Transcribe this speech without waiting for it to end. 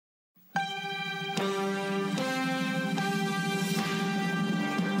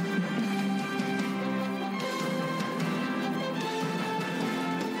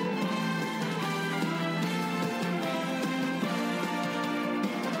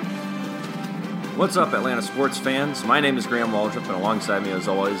What's up, Atlanta sports fans? My name is Graham Waldrop, and alongside me, as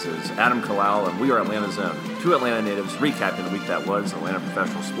always, is Adam Kalal, and we are Atlanta Zone, two Atlanta natives recapping the week that was Atlanta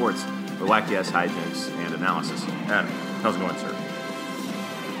professional sports with wacky-ass hijinks and analysis. Adam, how's it going, sir?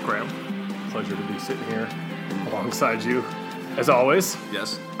 Graham, pleasure to be sitting here alongside you, as always.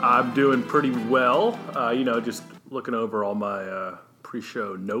 Yes. I'm doing pretty well. Just looking over all my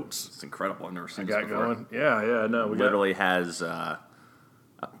pre-show notes. It's incredible. I've never seen this before. Going. Yeah, no. We literally has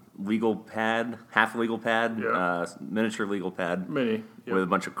legal pad, half legal pad, miniature legal pad, with a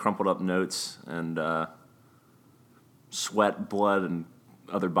bunch of crumpled up notes and sweat, blood, and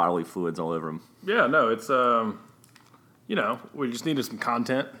other bodily fluids all over them. Yeah, no, it's we just needed some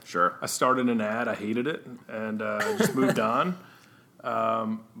content. Sure. I started an ad, I hated it, and just moved on.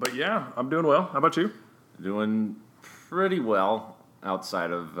 But yeah, I'm doing well. How about you? Doing pretty well outside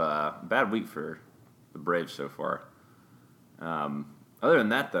of a bad week for the Braves so far. Other than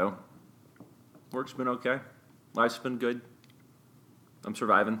that, though, work's been okay. Life's been good. I'm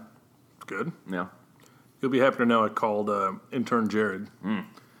surviving. Good. Yeah. You'll be happy to know I called intern Jared.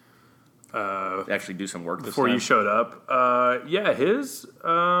 Actually do some work before this time. You showed up.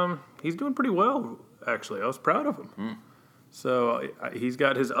 He's doing pretty well, actually. I was proud of him. So he's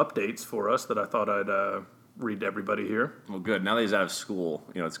got his updates for us that I thought I'd read to everybody here. Well, good. Now that he's out of school,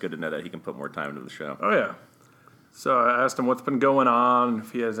 it's good to know that he can put more time into the show. Oh, yeah. So I asked him what's been going on,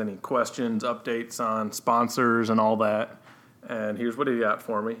 if he has any questions, updates on sponsors and all that. And here's what he got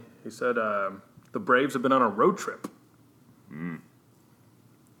for me. He said the Braves have been on a road trip.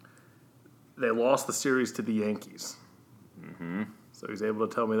 They lost the series to the Yankees. So he's able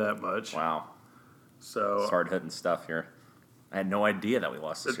to tell me that much. Wow. So it's hard-hitting stuff here. I had no idea that we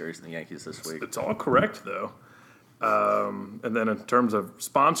lost the series to the Yankees this week. It's all correct, though. And then in terms of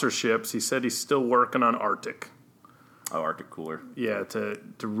sponsorships, he said he's still working on Arctic. Oh, Arctic Cooler. Yeah, to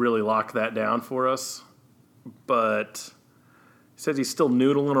really lock that down for us. But he says he's still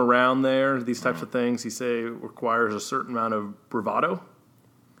noodling around there. These types of things, he say, requires a certain amount of bravado.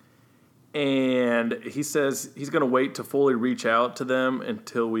 And he says he's going to wait to fully reach out to them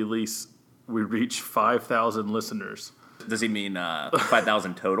until we reach 5,000 listeners. Does he mean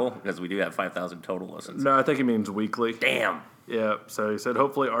 5,000 total? Because we do have 5,000 total listens. No, I think he means weekly. Damn. Yeah, so he said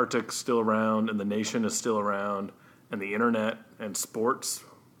hopefully Arctic's still around and the nation is still around and the internet and sports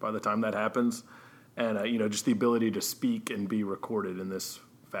by the time that happens. And, just the ability to speak and be recorded in this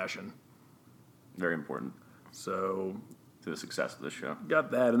fashion. Very important. So to the success of this show.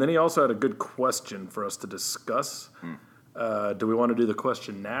 Got that. And then he also had a good question for us to discuss. Do we want to do the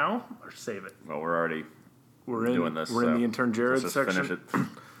question now or save it? Well, we're doing this. We're in the intern Jared section. Finish it.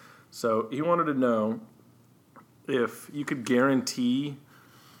 So he wanted to know if you could guarantee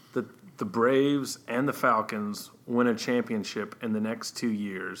that the Braves and the Falcons win a championship in the next 2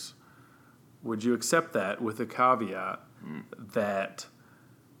 years, would you accept that with a caveat that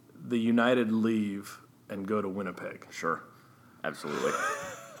the United leave and go to Winnipeg? Sure. Absolutely.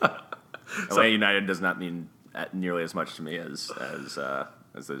 LA United does not mean nearly as much to me as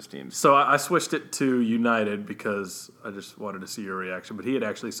those teams. So I switched it to United because I just wanted to see your reaction. But he had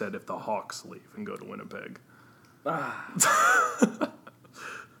actually said if the Hawks leave and go to Winnipeg.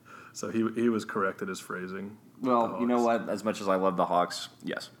 So he was correct in his phrasing. Well, you know what? As much as I love the Hawks,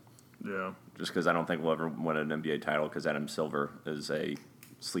 yes. Yeah. Just because I don't think we'll ever win an NBA title because Adam Silver is a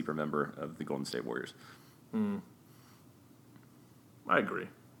sleeper member of the Golden State Warriors. I agree.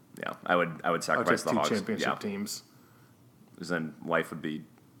 Yeah, I would sacrifice the Hawks. Two championship teams. Because then life would be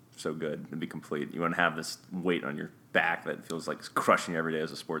so good and be complete. You wouldn't have this weight on your back that feels like it's crushing you every day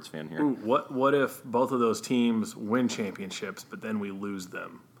as a sports fan here. Ooh, what if both of those teams win championships, but then we lose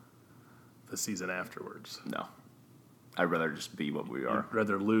them the season afterwards? No. I'd rather just be what we are. You'd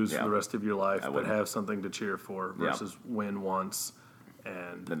rather lose for the rest of your life, but have something to cheer for versus win once.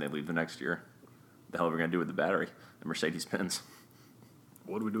 And then they leave the next year. The hell are we going to do with the battery? The Mercedes-Benz.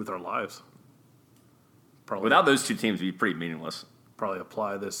 What do we do with our lives? Probably without those two teams, it'd be pretty meaningless. Probably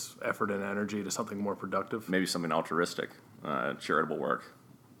apply this effort and energy to something more productive. Maybe something altruistic, charitable work.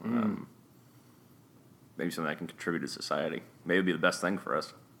 Maybe something that can contribute to society. Maybe it'd be the best thing for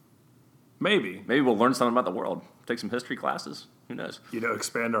us. Maybe we'll learn something about the world. Take some history classes. Who knows?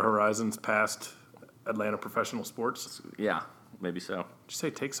 Expand our horizons past Atlanta professional sports. Yeah, maybe so. Did you say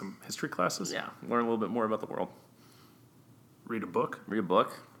take some history classes? Yeah, learn a little bit more about the world. Read a book.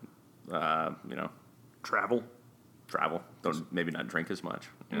 Travel. Don't maybe not drink as much.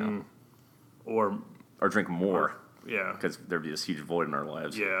 Or drink more. Yeah, because there'd be this huge void in our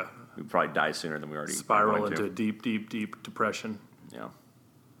lives. Yeah, we'd probably die sooner than we already spiral into deep depression. Yeah,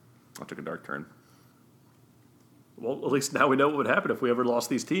 that took a dark turn. Well, at least now we know what would happen if we ever lost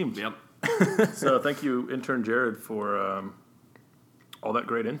these teams. Yep. So thank you, intern Jared, for all that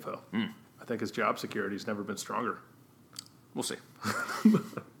great info. I think his job security's never been stronger. We'll see. You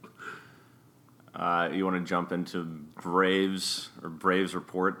want to jump into Braves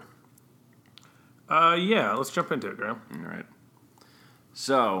report? Yeah, let's jump into it, Graham. All right.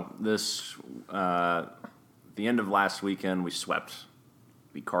 So this, the end of last weekend, we swept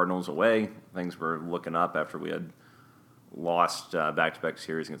the Cardinals away. Things were looking up after we had lost back-to-back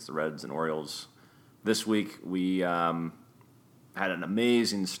series against the Reds and Orioles. This week, we had an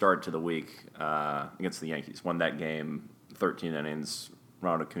amazing start to the week against the Yankees. Won that game, 13 innings.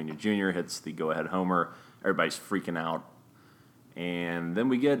 Ronald Acuna Jr. hits the go-ahead homer. Everybody's freaking out. And then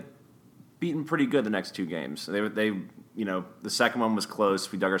we get beaten pretty good the next two games. They the second one was close.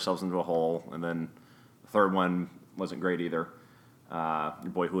 We dug ourselves into a hole. And then the third one wasn't great either.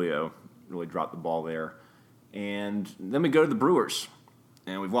 Your boy Julio really dropped the ball there. And then we go to the Brewers.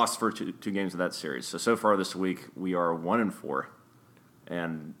 And we've lost the first two games of that series. So far this week, we are 1-4.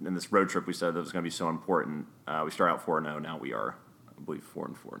 And in this road trip, we said that was going to be so important. We start out 4-0. Now we are, I believe,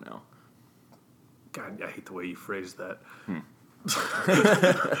 4-4 now. God, I hate the way you phrased that.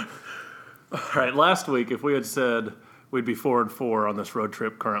 All right, last week, if we had said we'd be 4-4 on this road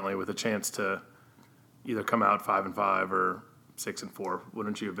trip currently with a chance to either come out 5-5 or 6-4,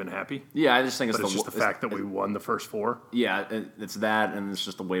 wouldn't you have been happy? Yeah, I just think But it's just the fact that we won the first four. Yeah, it's that, and it's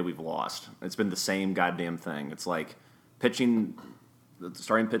just the way we've lost. It's been the same goddamn thing. It's like pitching, the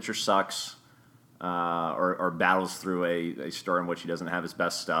starting pitcher sucks, or battles through a start in which he doesn't have his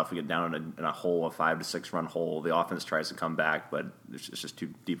best stuff. We get down in a hole, a 5 to 6 run hole. The offense tries to come back, but it's just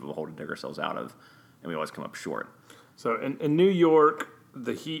too deep of a hole to dig ourselves out of, and we always come up short. So in New York,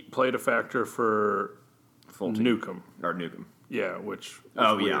 the heat played a factor for Newcomb. Yeah, which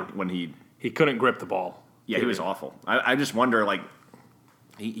was weird. When he couldn't grip the ball. Yeah, he was awful. I just wonder, like,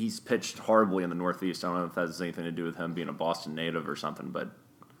 he's pitched horribly in the Northeast. I don't know if that has anything to do with him being a Boston native or something, but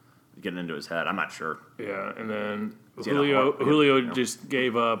getting into his head, I'm not sure. Yeah, and then Julio just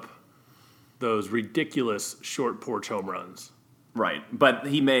gave up those ridiculous short porch home runs. Right, but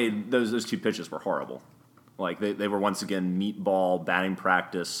he made those two pitches were horrible. Like they were once again meatball batting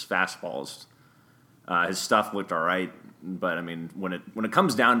practice fastballs. His stuff looked all right, but I mean when it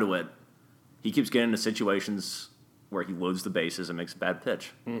comes down to it, he keeps getting into situations where he loads the bases and makes a bad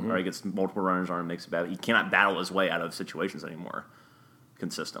pitch, or he gets multiple runners on and makes a bad. He cannot battle his way out of situations anymore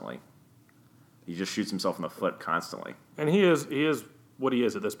consistently. He just shoots himself in the foot constantly. And he is what he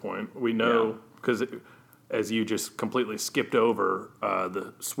is at this point. We know because as you just completely skipped over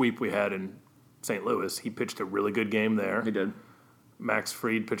the sweep we had in St. Louis, he pitched a really good game there. He did. Max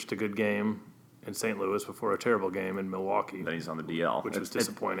Fried pitched a good game in St. Louis before a terrible game in Milwaukee. Then he's on the DL, which was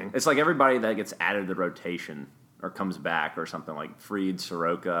disappointing. It's like everybody that gets added to the rotation or comes back or something like Fried,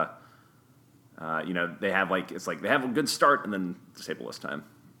 Soroka. They have they have a good start and then disable this time.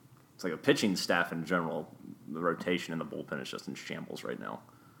 It's like a pitching staff in general. The rotation and the bullpen is just in shambles right now.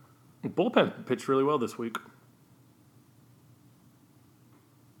 The bullpen pitched really well this week.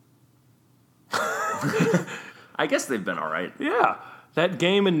 I guess they've been all right. Yeah, that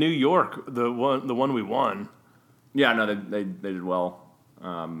game in New York, the one we won. Yeah, no, they did well.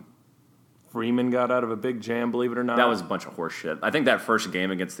 Freeman got out of a big jam, believe it or not. That was a bunch of horse shit. I think that first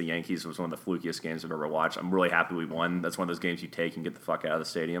game against the Yankees was one of the flukiest games I've ever watched. I'm really happy we won. That's one of those games you take and get the fuck out of the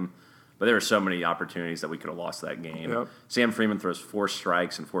stadium. But there were so many opportunities that we could have lost that game. Yep. Sam Freeman throws 4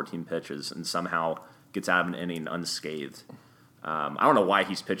 strikes and 14 pitches and somehow gets out of an inning unscathed. I don't know why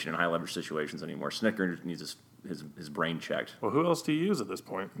he's pitching in high leverage situations anymore. Snitker needs his brain checked. Well, who else do you use at this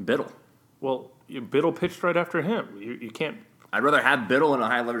point? Biddle. Well, Biddle pitched right after him. You can't. I'd rather have Biddle in a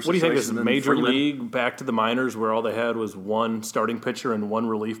high leverage situation. What do you think? Is than Major Freeman. League back to the minors where all they had was one starting pitcher and one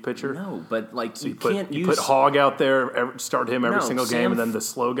relief pitcher? No, but So you can't put Hogg out there, start him every No, single Sam game, and then the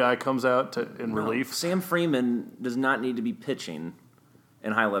slow guy comes out in relief. Sam Freeman does not need to be pitching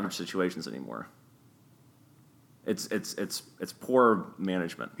in high leverage situations anymore. It's poor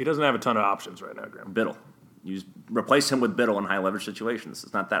management. He doesn't have a ton of options right now, Graham. Biddle. Replace him with Biddle in high leverage situations.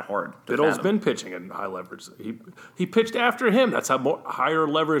 It's not that hard. Biddle's been pitching in high leverage. He pitched after him. That's a higher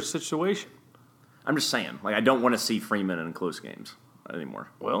leverage situation. I'm just saying. I don't want to see Freeman in close games anymore.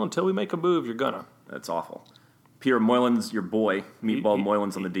 Well, until we make a move, you're gonna. That's awful. Peter Moylan's your boy. Meatball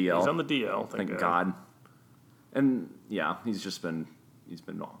Moylan's on the DL. He's on the DL. Thank God. And yeah, he's been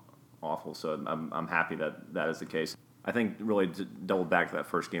awful. So I'm happy that is the case. I think really to double back to that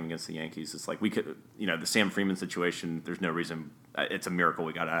first game against the Yankees, it's like we could, the Sam Freeman situation, there's no reason. It's a miracle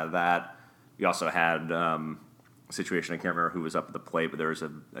we got out of that. We also had a situation, I can't remember who was up at the plate, but there was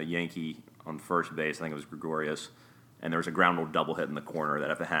a Yankee on first base. I think it was Gregorius. and there was a ground rule double hit in the corner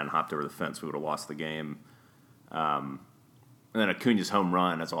that if it hadn't hopped over the fence, we would have lost the game. And then Acuna's home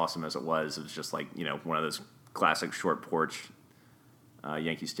run, as awesome as it was just like, one of those classic short porch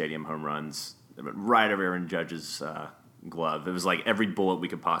Yankee Stadium home runs right over Aaron Judge's glove. It was like every bullet we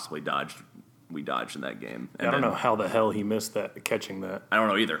could possibly dodge, we dodged in that game. And I don't know how the hell he missed that, catching that. I don't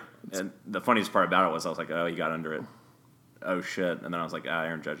know either. And the funniest part about it was I was like, oh, he got under it. Oh, shit. And then I was like,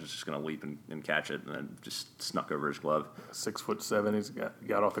 Aaron Judge is just going to leap and catch it, and then just snuck over his glove. 6'7", he's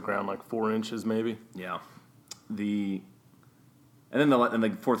got off the ground like 4 inches maybe. Yeah. And then the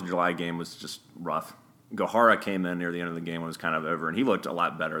 4th of July game was just rough. Gohara came in near the end of the game when it was kind of over, and he looked a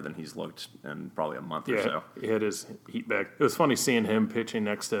lot better than he's looked in probably a month or so. He had his heat back. It was funny seeing him pitching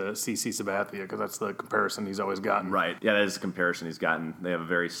next to CC Sabathia because that's the comparison he's always gotten. Right. Yeah, that is the comparison he's gotten. They have a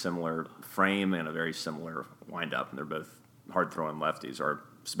very similar frame and a very similar windup, and they're both hard-throwing lefties, or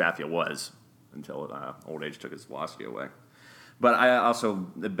Sabathia was until old age took his velocity away. But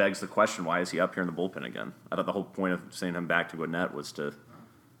it begs the question, why is he up here in the bullpen again? I thought the whole point of sending him back to Gwinnett was to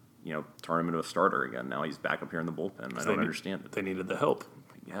turn him into a starter again. Now he's back up here in the bullpen. I don't understand it. They needed the help.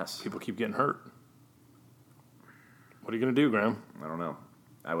 Yes. People keep getting hurt. What are you going to do, Graham? I don't know.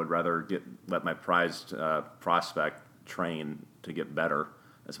 I would rather let my prized prospect train to get better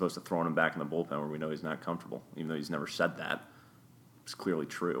as opposed to throwing him back in the bullpen where we know he's not comfortable, even though he's never said that. It's clearly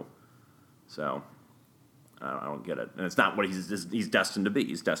true. So I don't get it. And it's not what he's destined to be.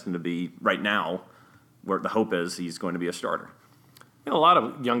 He's destined to be, right now, where the hope is he's going to be a starter. A lot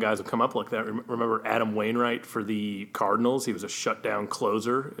of young guys have come up like that. Remember Adam Wainwright for the Cardinals? He was a shutdown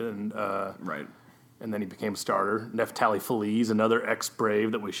closer, and right. And then he became a starter. Neftali Feliz, another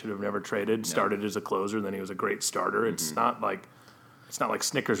ex-Brave that we should have never traded, started as a closer, and then he was a great starter. Mm-hmm. It's not like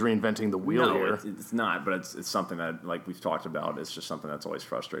Snitker's reinventing the wheel here. It's not, but it's something that, like we've talked about, it's just something that's always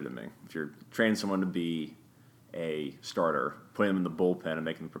frustrated me. If you're training someone to be a starter, putting them in the bullpen and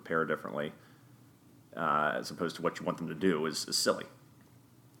making them prepare differently, as opposed to what you want them to do is silly.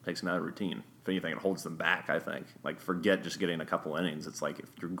 It takes them out of routine. If anything, it holds them back, I think. Like, forget just getting a couple innings. It's like, if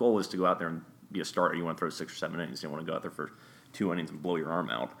your goal is to go out there and be a starter, you want to throw 6 or 7 innings. You don't want to go out there for 2 innings and blow your arm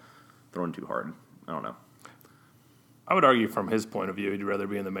out, throwing too hard. I don't know. I would argue from his point of view, he'd rather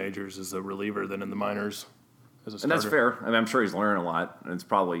be in the majors as a reliever than in the minors as a starter. And that's fair. I mean, I'm sure he's learning a lot, and it's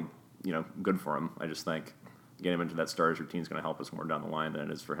probably, good for him. I just think getting him into that starter's routine is going to help us more down the line than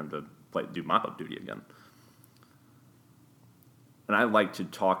it is for him to do mop-up duty again. And I'd like to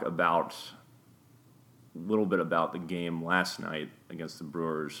talk a little bit about the game last night against the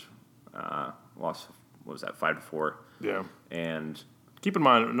Brewers. Lost, what was that, 5-4? Yeah. And keep in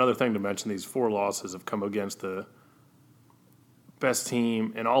mind, another thing to mention, these 4 losses have come against the best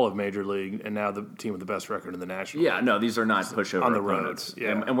team in all of Major League, and now the team with the best record in the National League. Yeah, no, these are not pushover on the opponents. road.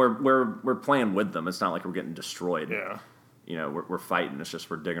 Yeah. And we're playing with them. It's not like we're getting destroyed. Yeah. We're fighting. It's just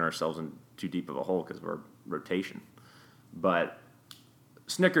we're digging ourselves in too deep of a hole because of our rotation. But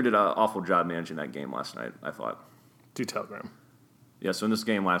Snitker did an awful job managing that game last night, I thought. Do tell, Graham. Yeah, so in this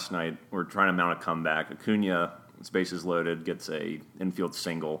game last night, we're trying to mount a comeback. Acuna, bases loaded, gets a infield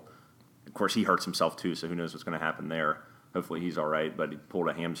single. Of course, he hurts himself too, so who knows what's going to happen there. Hopefully he's all right, but he pulled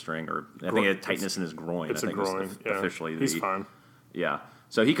a hamstring, or I think he had tightness in his groin. It's I think a groin, yeah. Officially. He's fine. Yeah.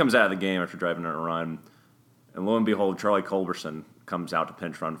 So he comes out of the game after driving on a run, and lo and behold, Charlie Culberson comes out to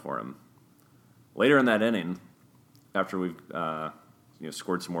pinch run for him. Later in that inning, after we've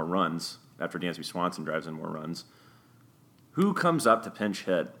scored some more runs, after Dansby Swanson drives in more runs, who comes up to pinch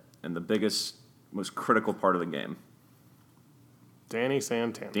hit in the biggest, most critical part of the game? Danny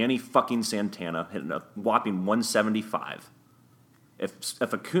Santana. Danny fucking Santana hitting a whopping 175. If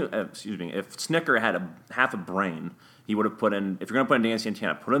Snitker had half a brain, he would have put in. If you're going to put in Danny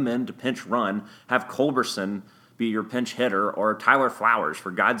Santana, put him in to pinch run. Have Culberson be your pinch hitter, or Tyler Flowers.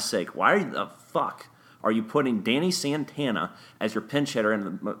 For God's sake, why the fuck are you putting Danny Santana as your pinch hitter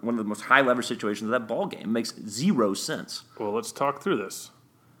in one of the most high leverage situations of that ball game? It makes zero sense. Well, let's talk through this.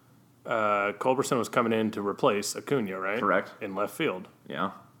 Culberson was coming in to replace Acuna, right? Correct. In left field.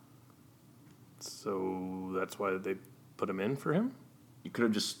 Yeah. So that's why they put him in for him? You could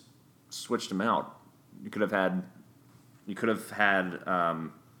have just switched him out. You could have had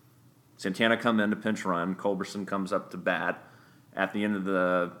Santana come in to pinch run. Culberson comes up to bat. At the end of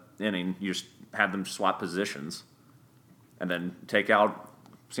the inning, you just have them swap positions and then take out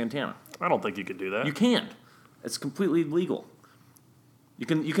Santana. I don't think you could do that. You can't. It's completely legal. You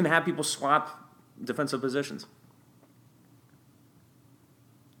can have people swap defensive positions.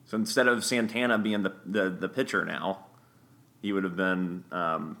 So instead of Santana being the pitcher now, he would have been,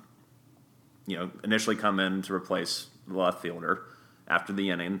 initially come in to replace the left fielder after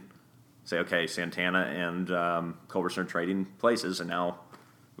the inning, say, okay, Santana and Culberson are trading places, and now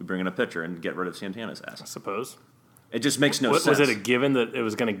we bring in a pitcher and get rid of Santana's ass. I suppose. It just makes no sense. Was it a given that it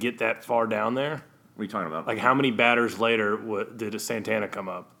was going to get that far down there? What are you talking about? Like, how many batters later did Santana come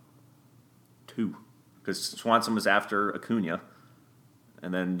up? 2. Because Swanson was after Acuna,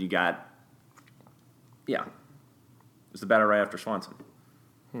 and then you got, it was the batter right after Swanson.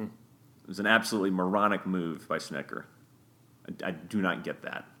 It was an absolutely moronic move by Snitker. I do not get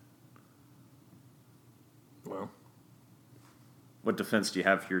that. Well, what defense do you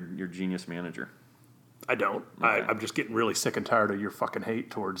have for your genius manager? I don't. Okay. I'm just getting really sick and tired of your fucking hate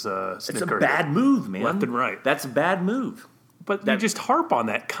towards Snitker. It's a bad move, man. Left and right. That's a bad move. But you just harp on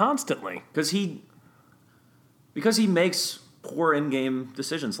that constantly. Because he makes poor in-game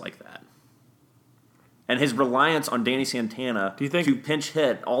decisions like that. And his reliance on Danny Santana to pinch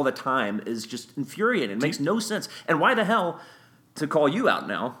hit all the time is just infuriating. It makes no sense. And why the hell, to call you out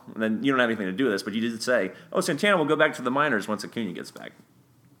now, and then you don't have anything to do with this, but you did say, Santana will go back to the minors once Acuna gets back.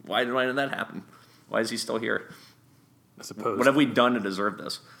 Why did that happen? Why is he still here? I suppose. What have we done to deserve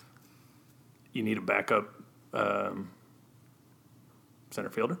this? You need a backup center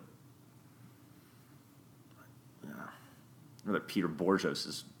fielder? Or that Peter Borges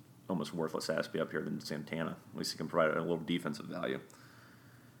is almost worthless ass be up here than Santana. At least he can provide a little defensive value.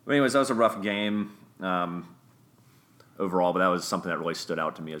 But anyways, that was a rough game overall, but that was something that really stood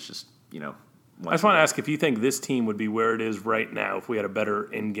out to me. It's just, I just want to ask if you think this team would be where it is right now if we had a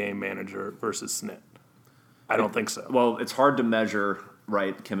better in-game manager versus Snit. I don't think so. Well, it's hard to measure,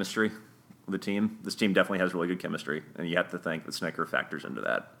 chemistry of the team. This team definitely has really good chemistry, and you have to think that Snitker factors into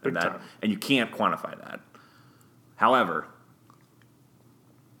that. And you can't quantify that. However,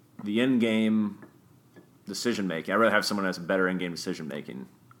 the in-game decision-making, I'd rather have someone who has better in-game decision-making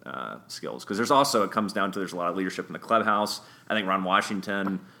skills. Because it comes down to there's a lot of leadership in the clubhouse. I think Ron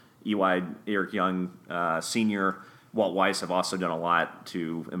Washington, Eric Young, Sr., Walt Weiss have also done a lot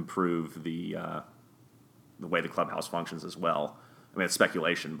to improve the way the clubhouse functions as well. I mean, it's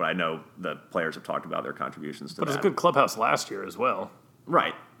speculation, but I know the players have talked about their contributions to that. But it was a good clubhouse last year as well.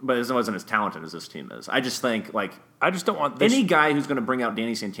 Right. But it wasn't as talented as this team is. I just think, I just don't want this. Any guy who's going to bring out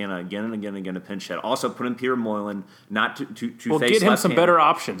Danny Santana again and again and again to pinch hit. Also put in Peter Moylan, not to face get him some left-hand. better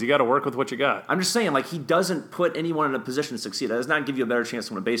options. You got to work with what you got. I'm just saying, he doesn't put anyone in a position to succeed. That does not give you a better chance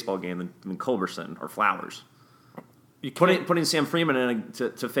to win a baseball game than Culberson or Flowers. Putting Sam Freeman in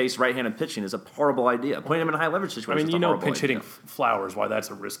to face right-handed pitching is a horrible idea. Putting him in a high-leverage situation is a horrible pinch hitting idea. Flowers, why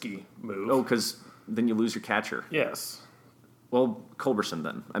that's a risky move. Oh, because then you lose your catcher. Yes. Well, Culberson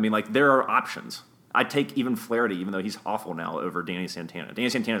then. I mean, there are options. I'd take even Flaherty, even though he's awful now, over Danny Santana. Danny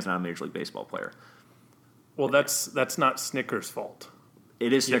Santana's not a Major League Baseball player. Well, that's not Snitker's fault.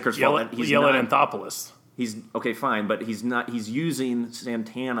 It is Snitker's fault. Yell at Anthopoulos. He's okay, fine, but he's not. He's using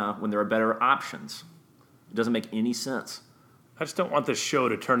Santana when there are better options. It doesn't make any sense. I just don't want this show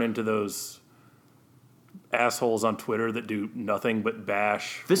to turn into those assholes on Twitter that do nothing but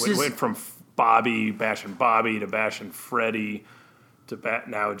bash. Went from bashing Bobby to bashing Freddie to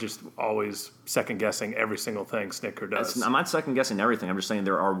now just always second-guessing every single thing Snitker does. I'm not second-guessing everything. I'm just saying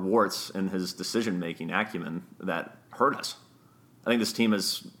there are warts in his decision-making acumen that hurt us. I think this team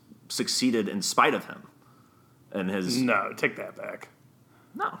has succeeded in spite of him. No, take that back.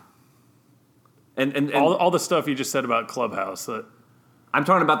 No. And all the stuff you just said about Clubhouse. I'm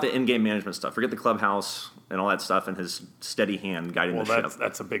talking about the in-game management stuff. Forget the Clubhouse and all that stuff and his steady hand guiding the ship.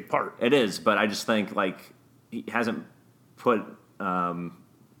 That's a big part. It is, but I just think he hasn't put from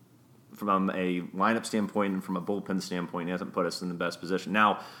a lineup standpoint and from a bullpen standpoint, he hasn't put us in the best position.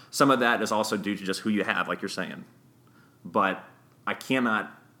 Now, some of that is also due to just who you have, like you're saying. But I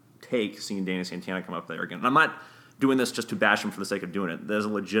cannot take seeing Danny Santana come up there again. And I'm not doing this just to bash him for the sake of doing it. There's a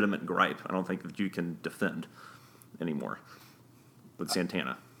legitimate gripe. I don't think that you can defend anymore with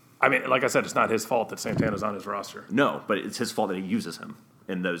Santana. I mean, like I said, it's not his fault that Santana's on his roster. No, but it's his fault that he uses him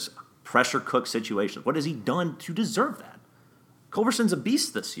in those pressure cook situations. What has he done to deserve that? Culberson's a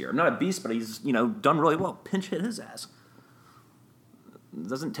beast this year. Not a beast, but he's done really well. Pinch hit his ass. It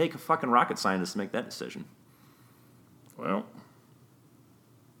doesn't take a fucking rocket scientist to make that decision. Well,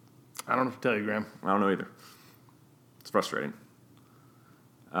 I don't know what to tell you, Graham. I don't know either. It's frustrating.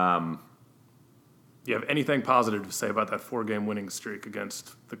 Do you have anything positive to say about that 4-game winning streak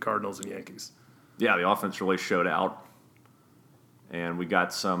against the Cardinals and Yankees? Yeah, the offense really showed out. And we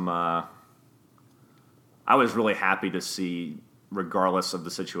got some... I was really happy to see, regardless of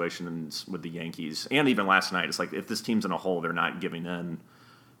the situation with the Yankees, and even last night, it's if this team's in a hole, they're not giving in.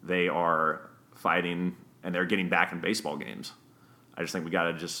 They are fighting, and they're getting back in baseball games. I just think we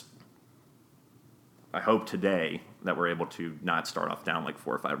got to I hope today that we're able to not start off down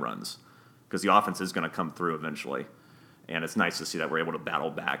 4 or 5 runs. because the offense is going to come through eventually. And it's nice to see that we're able to battle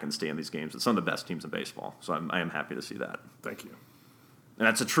back and stay in these games with some of the best teams in baseball. So I am happy to see that. Thank you. And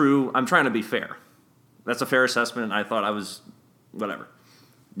that's I'm trying to be fair. That's a fair assessment. I thought I was, whatever.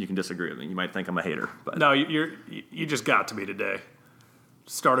 You can disagree with me. You might think I'm a hater. But no, you just got to be today.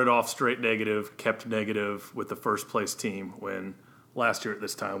 Started off straight negative, kept negative with the first place team when last year at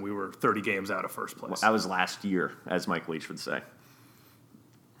this time we were 30 games out of first place. Well, that was last year, as Mike Leach would say.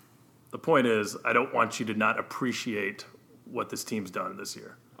 The point is, I don't want you to not appreciate what this team's done this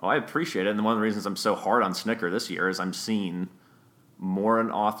year. Oh, I appreciate it. And one of the reasons I'm so hard on Snitker this year is I'm seeing more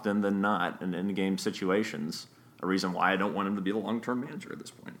and often than not in in-game situations a reason why I don't want him to be the long-term manager at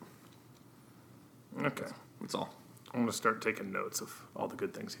this point. Okay. That's all. I'm going to start taking notes of all the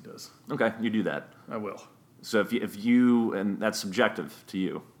good things he does. Okay, you do that. I will. So if you and that's subjective to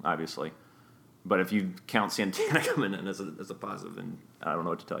you, obviously, but if you count Santana coming in as a positive, then I don't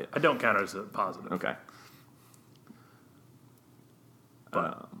know what to tell you. I don't count it as a positive. Okay.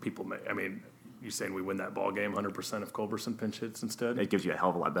 But people may. I mean, you saying we win that ball game 100% if Culberson pinch hits instead? It gives you a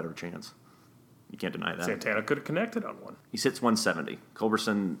hell of a lot better chance. You can't deny that. Santana could have connected on one. He sits 170.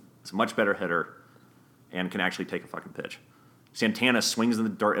 Culberson is a much better hitter and can actually take a fucking pitch. Santana swings in the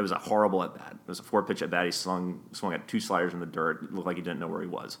dirt. It was a horrible at bat. It was a 4-pitch at bat. He swung at 2 sliders in the dirt. It looked like he didn't know where he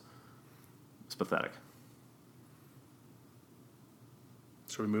was. It's pathetic.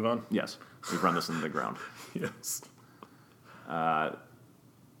 Should we move on? Yes. We've run this into the ground. Yes.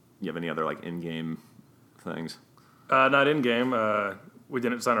 You have any other in-game things? Not in game. We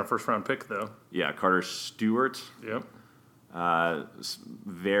didn't sign our first round pick though. Yeah, Carter Stewart. Yep.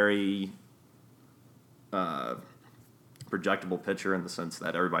 Very projectable pitcher in the sense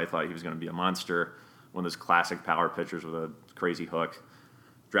that everybody thought he was going to be a monster. One of those classic power pitchers with a crazy hook.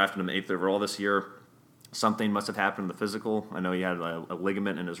 Drafted him 8th overall this year. Something must have happened in the physical. I know he had a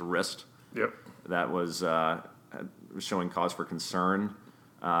ligament in his wrist. Yep. That was showing cause for concern.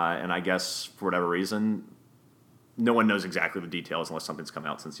 And I guess for whatever reason, no one knows exactly the details unless something's come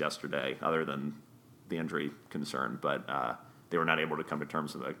out since yesterday, other than the injury concern. But they were not able to come to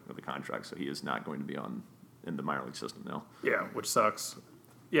terms with the contract, so he is not going to be in the minor league system now. Yeah, which sucks.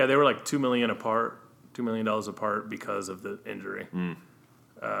 Yeah, they were like $2 million apart because of the injury.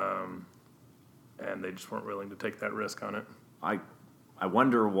 And they just weren't willing to take that risk on it. I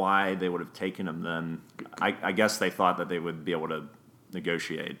wonder why they would have taken him then. I guess they thought that they would be able to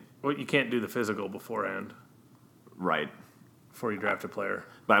negotiate. Well, you can't do the physical beforehand. Right. Before you draft a player.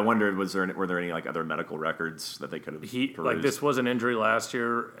 But I wondered, were there any other medical records that they could have perused? This was an injury last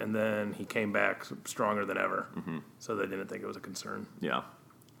year, and then he came back stronger than ever. Mm-hmm. So they didn't think it was a concern. Yeah.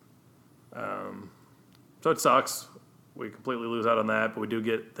 So it sucks. We completely lose out on that, but we do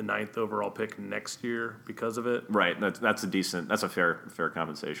get the 9th overall pick next year because of it. Right. That's a fair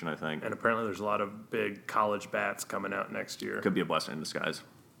compensation, I think. And apparently there's a lot of big college bats coming out next year. Could be a blessing in disguise.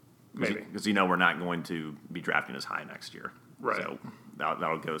 Maybe. Because we're not going to be drafting as high next year. Right. So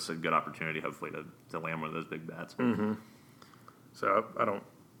that'll give us a good opportunity, hopefully, to land one of those big bats. Mm-hmm. So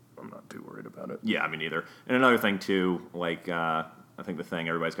I'm not too worried about it. Yeah, me neither. And another thing, too, I think the thing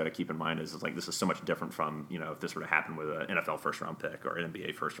everybody's got to keep in mind is this is so much different from, if this were to happen with an NFL first-round pick or an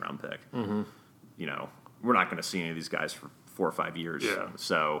NBA first-round pick. Mm-hmm. We're not going to see any of these guys for 4 or 5 years. Yeah.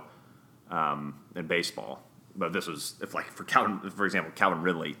 So, in baseball. But this was, for example, Calvin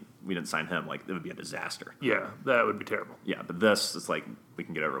Ridley, we didn't sign him, it would be a disaster. Yeah, that would be terrible. Yeah, but this, it's we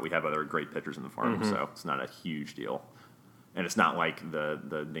can get over it. We have other great pitchers in the farm, so it's not a huge deal. And it's not like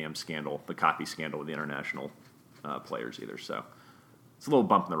the damn scandal, the copy scandal with the international players either. So it's a little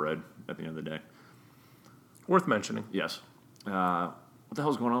bump in the road at the end of the day. Worth mentioning. Yes. What the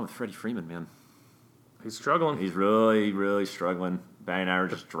hell's going on with Freddie Freeman, man? He's struggling. He's really, really struggling. Batting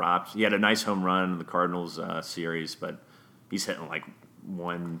average just dropped. He had a nice home run in the Cardinals series, but he's hitting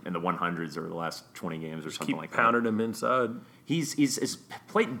one in the 100s over the last 20 games or something like that. Keep pounding him inside. He's his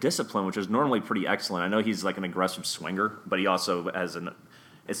plate discipline, which is normally pretty excellent. I know he's an aggressive swinger, but he also has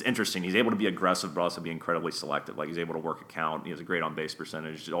it's interesting. He's able to be aggressive, but also be incredibly selective. He's able to work a count. He has a great on-base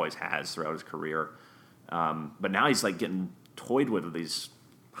percentage. He always has throughout his career. But now he's getting toyed with these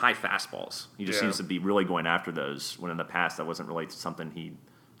high fastballs. He just seems to be really going after those, when in the past that wasn't really something he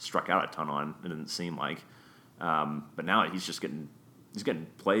struck out a ton on. It didn't seem like. But now he's just getting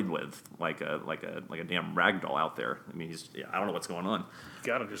played with like a damn rag doll out there. I mean, I don't know what's going on. You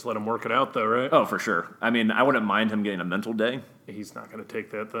gotta just let him work it out, though, right? Oh, for sure. I mean, I wouldn't mind him getting a mental day. He's not going to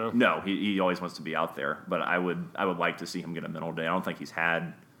take that, though. No, he always wants to be out there. But I would like to see him get a mental day. I don't think he's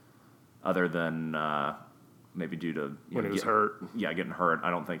had, other than maybe due to when he was hurt. Yeah, getting hurt. I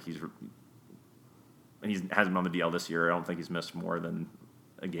don't think he hasn't been on the DL this year. I don't think he's missed more than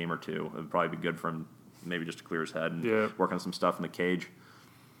a game or two. It would probably be good for him, maybe just to clear his head and work on some stuff in the cage.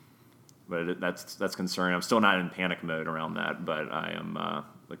 But that's concerning. I'm still not in panic mode around that, but I am.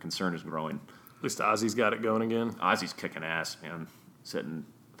 The concern is growing. At least Ozzy's got it going again. Ozzy's kicking ass, man. Sitting,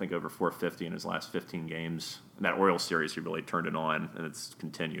 I think, over 450 in his last 15 games. In that Orioles series, he really turned it on, and it's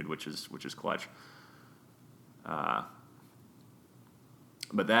continued, which is clutch. But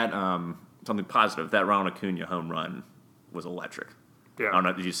that something positive. That Ronald Acuna home run was electric. Yeah. I don't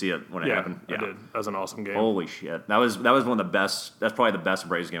know. Did you see it when it happened? Yeah, I did. That was an awesome game. Holy shit! That was one of the best. That's probably the best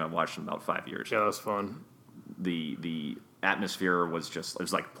Braves game I've watched in about 5 years. Yeah, that was fun. The atmosphere was just, it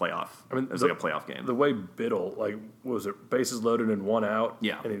was like playoff. I mean, it was like a playoff game. The way Biddle, like, what was it, bases loaded and 1 out?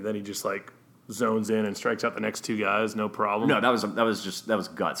 Yeah. And then he just, like, zones in and strikes out the next 2 guys, no problem. No, that was guts. That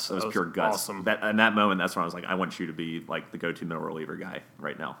was pure guts. Awesome. In that moment, that's when I was like, I want you to be like the go-to middle reliever guy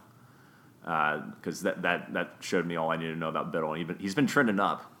right now, because that showed me all I needed to know about Biddle. He's been trending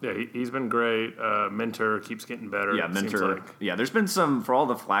up. Yeah, he's been great. Mentor keeps getting better. Yeah, Mentor. Like. Yeah, there's been some, for all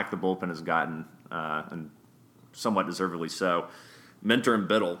the flack the bullpen has gotten, and somewhat deservedly so. Mentor and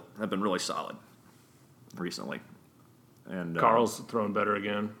Biddle have been really solid recently. And Carl's throwing better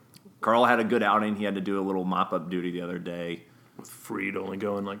again. Carl had a good outing. He had to do a little mop-up duty the other day. With Fried only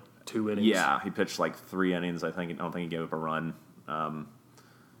going like 2 innings. Yeah, he pitched like 3 innings, I think. I don't think he gave up a run.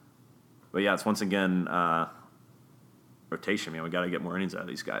 But yeah, it's once again rotation, man. We got to get more innings out of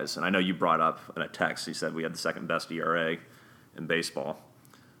these guys. And I know you brought up in a text, you said we had the second best ERA in baseball.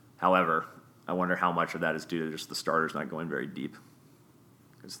 However, I wonder how much of that is due to just the starters not going very deep.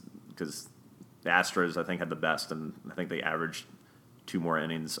 Because the Astros, I think, had the best, and I think they averaged 2 more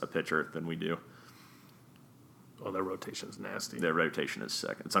innings a pitcher than we do. Oh, their rotation's nasty. Their rotation is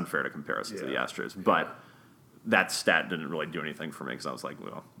sick. It's unfair to compare us to the Astros. But that stat didn't really do anything for me because I was like,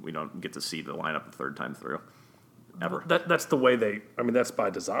 well, we don't get to see the lineup the third time through, ever. That's the way that's by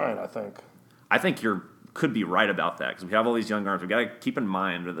design, I think. I think could be right about that because we have all these young arms. We've got to keep in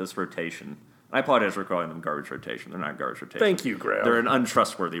mind with this rotation. I apologize for calling them garbage rotation. They're not garbage rotation. Thank you, Graham. They're an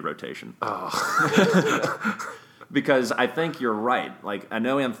untrustworthy rotation. Oh. Because I think you're right. Like, I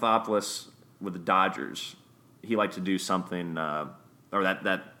know Anthopoulos with the Dodgers, he liked to do something, or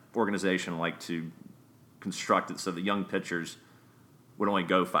that organization liked to construct it so the young pitchers would only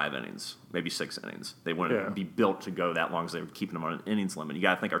go 5 innings, maybe 6 innings. They wouldn't be built to go that long because they were keeping them on an innings limit. You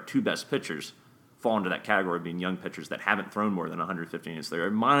got to think our 2 best pitchers fall into that category of being young pitchers that haven't thrown more than 150 innings. They're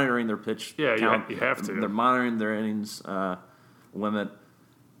monitoring their pitch count. You have to. They're monitoring their innings limit,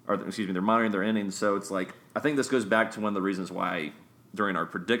 they're monitoring their innings. So it's like, I think this goes back to one of the reasons why during our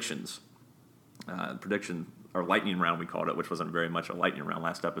predictions, our lightning round we called it, which wasn't very much a lightning round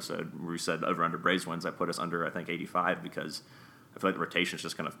last episode, where we said over under Braves wins, I put us under, I think, 85 because I feel like the rotation is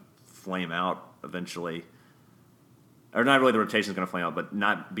just going to flame out eventually. Or not really the rotation is going to flame out, but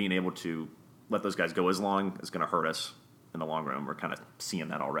not being able to let those guys go as long is going to hurt us in the long run. We're kind of seeing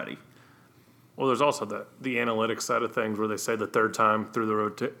that already. Well, there's also the analytics side of things where they say the third time through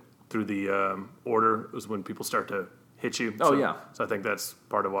the order is when people start to hit you. So I think that's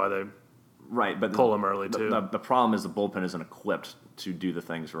part of why they but pull them early too. The problem is the bullpen isn't equipped to do the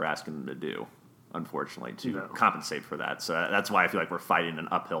things we're asking them to do, unfortunately, to compensate for that. So that's why I feel like we're fighting an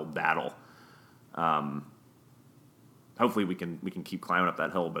uphill battle. Hopefully we can keep climbing up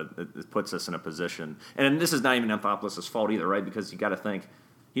that hill, but it puts us in a position. And this is not even Anthopoulos' fault either, right? Because you got to think,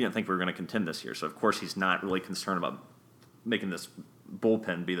 he didn't think we were going to contend this year. So, of course, he's not really concerned about making this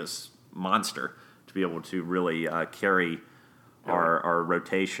bullpen be this monster to be able to really carry our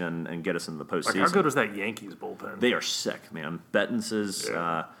rotation and get us into the postseason. Like, how good was that Yankees bullpen? They are sick, man. Bettins's,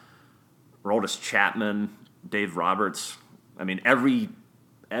 Roldis Chapman, Dave Roberts. I mean, every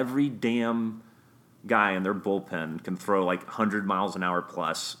damn guy in their bullpen can throw like 100 miles an hour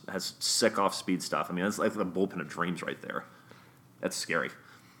plus, has sick off-speed stuff. I mean, that's like the bullpen of dreams right there. That's scary.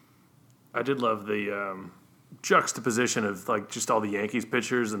 I did love the juxtaposition of like just all the Yankees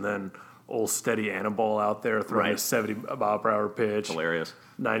pitchers and then old steady Anibal out there throwing a 70 mile per hour pitch. Hilarious.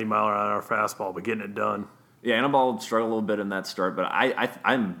 90 mile an hour fastball, but getting it done. Yeah, Anibal struggled a little bit in that start, but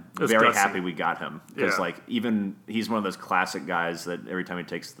I'm very happy we got him. Because even he's one of those classic guys that every time he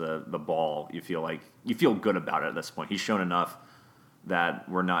takes the ball, you feel good about it at this point. He's shown enough that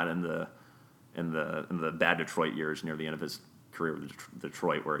we're not in the bad Detroit years near the end of his career with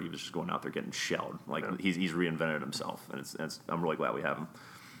Detroit, where he was just going out there getting shelled. He's reinvented himself, and I'm really glad we have him.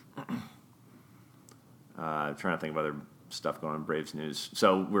 Trying to think of other stuff going on in Braves news.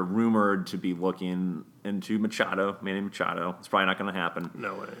 So we're rumored to be looking into Manny Machado. It's probably not going to happen.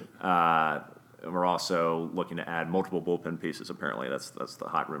 No way. And we're also looking to add multiple bullpen pieces. Apparently, that's the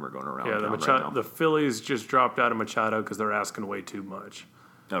hot rumor going around. Yeah, the Phillies just dropped out of Machado because they're asking way too much.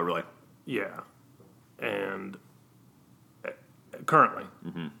 Oh, really? Yeah. And currently,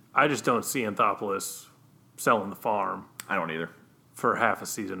 I just don't see Anthopoulos selling the farm I don't either. for half a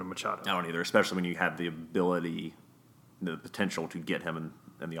season of Machado. I don't either, especially when you have the ability, the potential to get him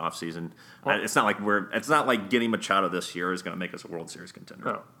in the offseason. Well, It's not like getting Machado this year is going to make us a World Series contender.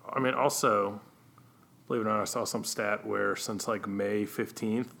 No. I mean, also, believe it or not, I saw some stat where since like May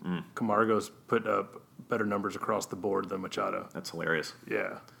 15th, Camargo's put up better numbers across the board than Machado. That's hilarious.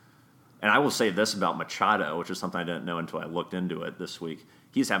 Yeah. And I will say this about Machado, which is something I didn't know until I looked into it this week.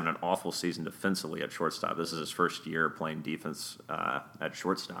 He's having an awful season defensively at shortstop. This is his first year playing defense at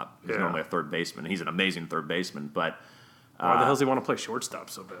shortstop. He's normally a third baseman. He's an amazing third baseman, but Why the hell does he want to play shortstop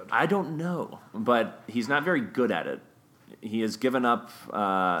so bad? I don't know. But he's not very good at it. He has given up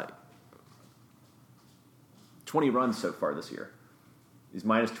 20 runs so far this year. He's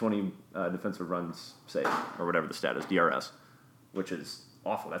minus 20 defensive runs saved, or whatever the stat is, DRS, which is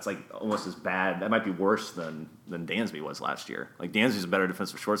awful. That's like almost as bad. That might be worse than Dansby was last year. Like Dansby's a better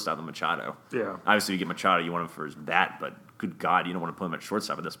defensive shortstop than Machado. Yeah. Obviously, you get Machado, you want him for his bat, but good God, you don't want to put him at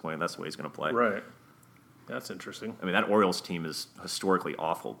shortstop at this point. That's the way he's going to play. Right. That's interesting. I mean, that Orioles team is historically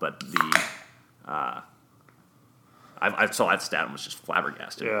awful, but I saw that stat and was just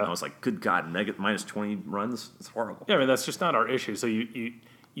flabbergasted. Yeah. I was like, good God, minus 20 runs? It's horrible. Yeah, I mean, that's just not our issue. So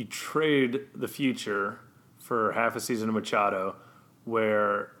you trade the future for half a season of Machado,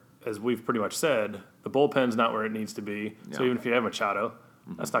 where, as we've pretty much said, the bullpen's not where it needs to be. Yeah. So even if you have Machado,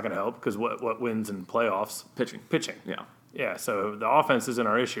 that's not going to help because what wins in playoffs? Pitching. Yeah. Yeah, so the offense isn't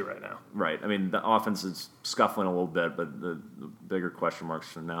our issue right now. Right. I mean, the offense is scuffling a little bit, but the bigger question marks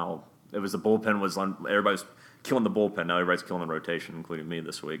for now, it was the bullpen was on, everybody's killing the bullpen. Now everybody's killing the rotation, including me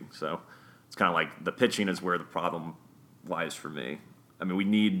this week. So it's kind of like the pitching is where the problem lies for me. I mean, we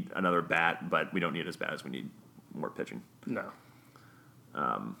need another bat, but we don't need it as bad as we need more pitching. No.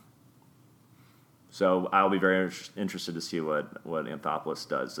 So I'll be very interested to see what Anthopoulos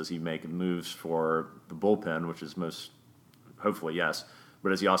does. Does he make moves for the bullpen, which is hopefully yes, but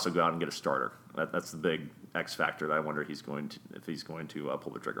does he also go out and get a starter? That's the big X factor that I wonder if he's going to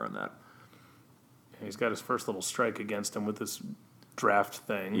pull the trigger on that. He's got his first little strike against him with this draft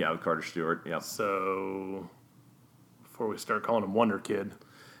thing. Yeah, with Carter Stewart. Yeah. So before we start calling him Wonder Kid,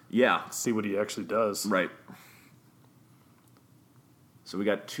 yeah, see what he actually does. Right. So we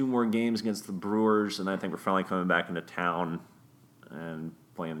got 2 more games against the Brewers, and I think we're finally coming back into town and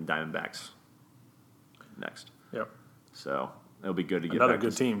playing the Diamondbacks next. Yep. So it'll be good to get another back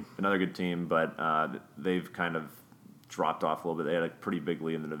good team. Another good team, but they've kind of dropped off a little bit. They had a pretty big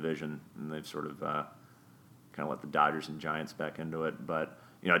lead in the division, and they've sort of kind of let the Dodgers and Giants back into it. But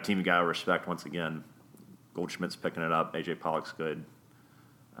a team you got to respect once again. Goldschmidt's picking it up. AJ Pollock's good.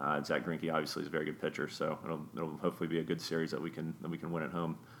 Zach Greinke obviously is a very good pitcher, so it'll hopefully be a good series that we can win at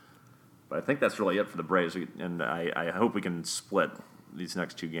home. But I think that's really it for the Braves, and I hope we can split these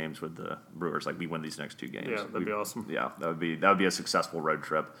next 2 games with the Brewers. Like we win these next 2 games. Yeah, that'd be awesome. Yeah, that would be a successful road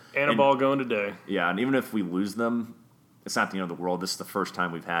trip. And a ball going today. Yeah, and even if we lose them, it's not the end of the world. This is the first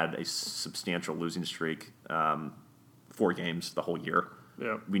time we've had a substantial losing streak, 4 games the whole year.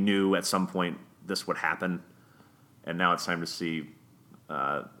 Yeah. We knew at some point this would happen, and now it's time to see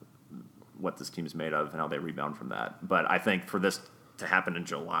what this team's made of and how they rebound from that. But I think for this to happen in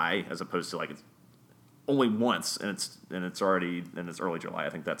July, as opposed to like it's only once and it's already in it's early July, I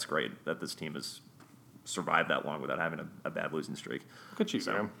think that's great that this team has survived that long without having a bad losing streak. Look at you,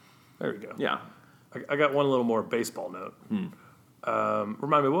 Sam. There we go. Yeah. I got one little more baseball note.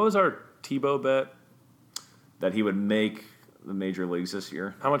 Remind me, what was our Tebow bet? That he would make the major leagues this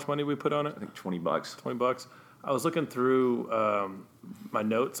year. How much money did we put on it? I think $20. $20. I was looking through my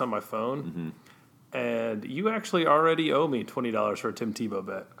notes on my phone, and you actually already owe me $20 for a Tim Tebow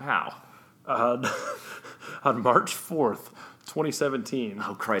bet. How? On March 4th, 2017.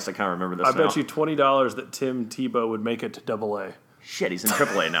 Oh, Christ, I can't remember this I now. bet you $20 that Tim Tebow would make it to Double-A. Shit, he's in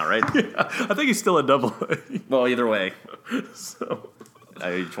AAA now, right? Yeah, I think he's still in Double-A. Well, either way. So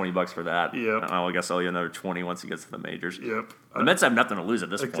I owe you $20 for that. Yep. I guess I'll owe you another 20 once he gets to the majors. Yep. The Mets have nothing to lose at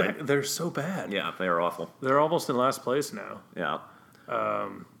this point. They're so bad. Yeah, they are awful. They're almost in last place now. Yeah.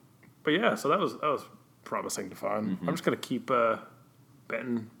 But yeah, so that was promising to find. I'm just gonna keep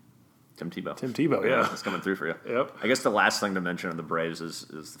betting Tim Tebow. Tim Tebow. Yeah. It's coming through for you. Yep. I guess the last thing to mention of the Braves is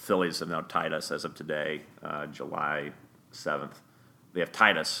the Phillies have now tied us as of today, July 7th. They have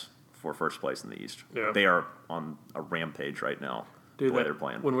tied us for first place in the East. Yeah. They are on a rampage right now. Dude, the way they're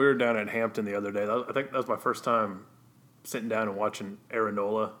playing. When we were down at Hampton the other day, I think that was my first time sitting down and watching Aaron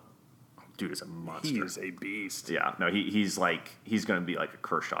Nola. Dude is a monster. He is a beast. Yeah, no, he's going to be like a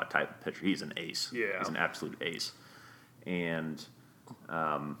Kershaw type of pitcher. He's an ace. Yeah. He's an absolute ace. And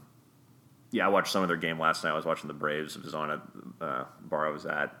Yeah, I watched some of their game last night. I was watching the Braves. It was on a bar I was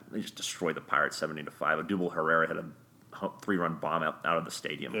at. They just destroyed the Pirates 70-5. Odubel Herrera hit a 3-run bomb out of the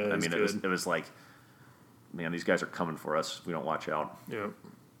stadium. Yeah, I mean, it was like, man, these guys are coming for us if we don't watch out. Yeah. And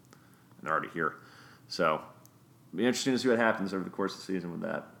they're already here. So it'll be interesting to see what happens over the course of the season with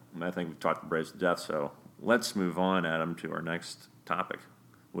that. And I think we've talked the Braves to death, so let's move on, Adam, to our next topic,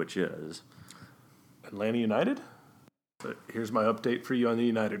 which is Atlanta United? But here's my update for you on the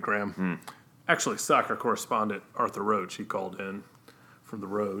United, Graham. Actually, soccer correspondent Arthur Roach, he called in from the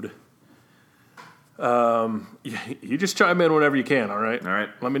road. You just chime in whenever you can, all right? All right.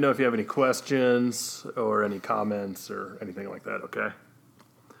 Let me know if you have any questions or any comments or anything like that, okay?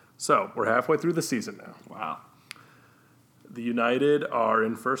 So, we're halfway through the season now. wow. The United are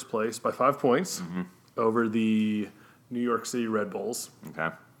in first place by 5 points over the New York City Red Bulls.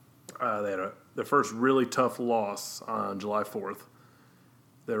 Okay. They had their first really tough loss on July 4th.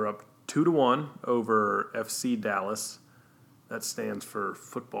 They're up 2-1 over FC Dallas. That stands for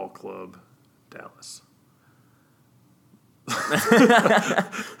Football Club Dallas. You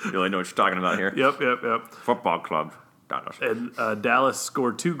really know what you're talking about here. Yep. Football club. Dallas. And Dallas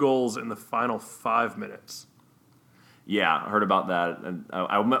scored 2 goals in the final 5 minutes. Yeah, I heard about that, and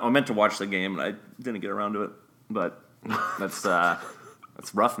I meant to watch the game, and I didn't get around to it. But that's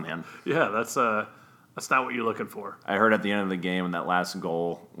rough, man. Yeah, that's not what you're looking for. I heard at the end of the game, in that last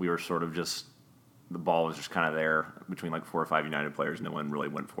goal, we were sort of just the ball was just kind of there between like 4 or 5 United players. No one really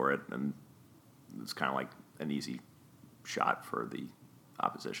went for it, and it's kind of like an easy shot for the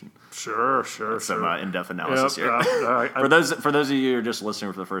opposition. Sure. Some in-depth analysis here. For those of you who are just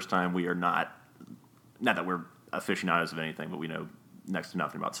listening for the first time, we are not that we're aficionados of anything, but we know next to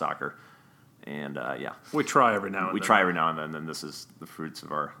nothing about soccer. And yeah, we try every now and then. We try every now and then, and this is the fruits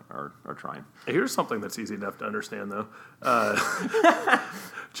of our trying. Here's something that's easy enough to understand, though.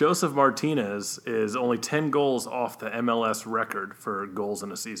 Joseph Martinez is only 10 goals off the MLS record for goals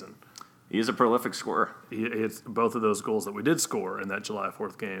in a season. He is a prolific scorer. It's both of those goals that we did score in that July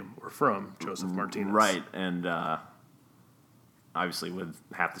 4th game were from Joseph Martinez. Right, and obviously with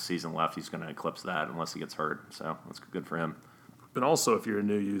half the season left, he's going to eclipse that unless he gets hurt. So that's good for him. And also, if you're a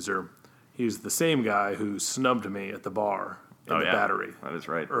new user, he's the same guy who snubbed me at the bar in the Battery. That is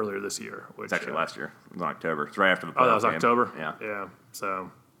right. Earlier this year. Which, it's actually last year. It was in October. It's right after the playoff that was game. October? Yeah.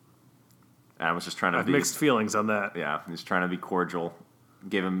 So I was just trying to I have mixed feelings on that. Yeah, he's trying to be cordial.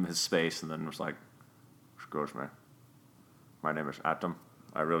 Gave him his space, and then was like, "Excuse me, my name is Atom.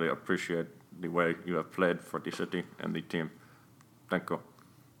 I really appreciate the way you have played for the city and the team. Thank you."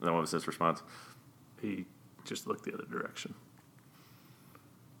 And then what was his response? He just looked the other direction.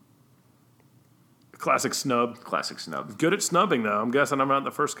 Classic snub. Classic snub. Good at snubbing, though. I'm guessing I'm not the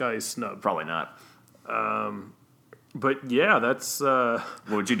first guy he's snubbed. Probably not. But yeah, that's... What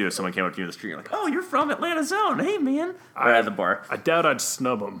would you do if someone came up to you in the street and like, "Oh, you're from Atlanta Zone. Hey, man." Right at the bar. I doubt I'd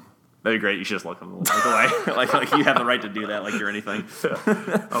snub him. That'd be great. You should just look away. like you have the right to do that like you're anything.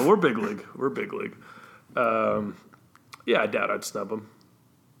 Oh, we're big league. Yeah, I doubt I'd snub him.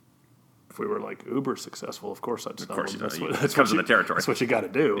 If we were like uber successful, of course I'd snub him. Of course, that comes with the territory. That's what you got to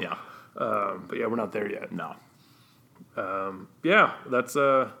do. Yeah. But yeah, we're not there yet. No. Yeah, that's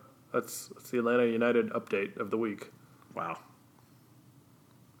the Atlanta United update of the week. Wow.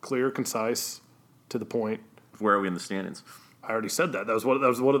 Clear, concise, to the point. Where are we in the standings? I already said that. That was one of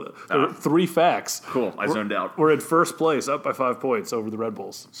the there were 3 facts. Cool. I zoned out. We're in first place, up by 5 points over the Red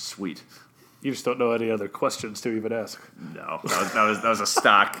Bulls. Sweet. You just don't know any other questions to even ask. No, that was a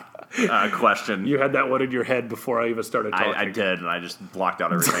stock question. You had that one in your head before I even started talking. I did, and I just blocked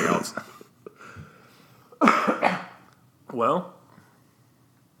out everything else. Well,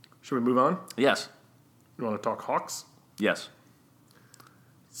 should we move on? Yes. You want to talk Hawks? Yes.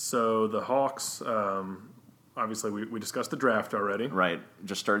 So the Hawks, obviously we discussed the draft already. Right.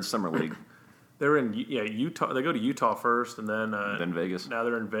 Just started summer league. They're in Utah. They go to Utah first, and then Vegas. Now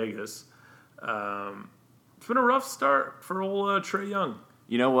they're in Vegas. It's been a rough start for old Trae Young.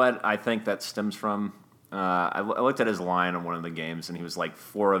 You know what I think that stems from? I looked at his line on one of the games, and he was like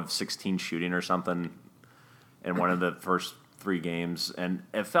 4 of 16 shooting or something in one of the first 3 games. And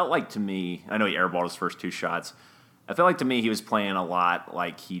it felt like to me, I know he airballed his first 2 shots. It felt like to me he was playing a lot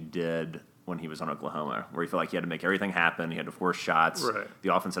like he did when he was on Oklahoma, where he felt like he had to make everything happen. He had to force shots. Right.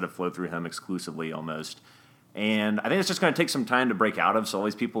 The offense had to flow through him exclusively almost. And I think it's just going to take some time to break out of. So all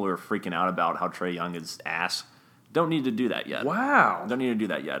these people who are freaking out about how Trae Young is ass don't need to do that yet. Wow. Don't need to do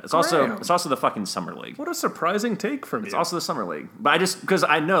that yet. It's also the fucking summer league. What a surprising take from you. It's also the summer league. But because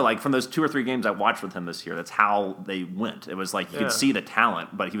I know, like, from those 2 or 3 games I watched with him this year, that's how they went. It was like you could see the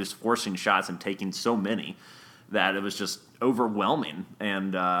talent, but he was forcing shots and taking so many that it was just overwhelming,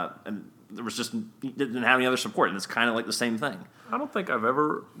 and there was just he didn't have any other support, and it's kind of like the same thing. I don't think I've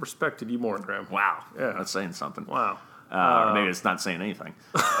ever respected you more, Graham. Wow, Yeah. that's saying something. Wow. Or maybe it's not saying anything.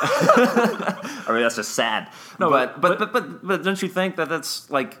 I mean, that's just sad. No, but don't you think that that's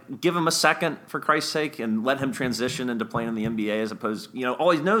like give him a second for Christ's sake and let him transition into playing in the NBA as opposed,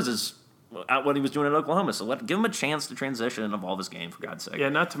 all he knows is what he was doing in Oklahoma. So give him a chance to transition and evolve his game for God's sake. Yeah,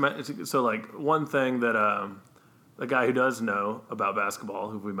 not to mention. So like one thing that the guy who does know about basketball,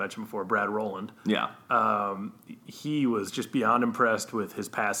 who we mentioned before, Brad Rowland. Yeah. He was just beyond impressed with his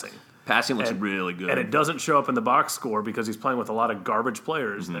passing. Passing looks really good. And it doesn't show up in the box score because he's playing with a lot of garbage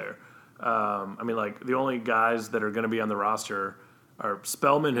players there. I mean, like, the only guys that are going to be on the roster are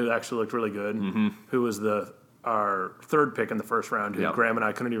Spellman, who actually looked really good, who was our third pick in the first round, who Graham and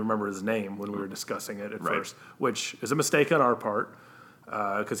I couldn't even remember his name when we were discussing it at first, which is a mistake on our part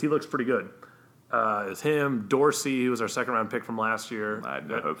because he looks pretty good. It's him, Dorsey, who was our second-round pick from last year. I had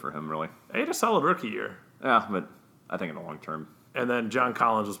no hope for him, really. He had a solid rookie year. Yeah, but I think in the long term. And then John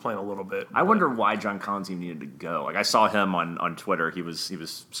Collins was playing a little bit. I wonder why John Collins even needed to go. Like I saw him on Twitter. He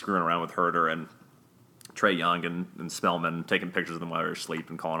was screwing around with Herter and Trae Young and Spellman, taking pictures of them while they were asleep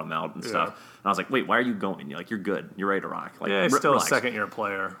and calling them out and stuff. And I was like, wait, why are you going? You're good. You're ready to rock. Like, yeah, he's still relax. a second-year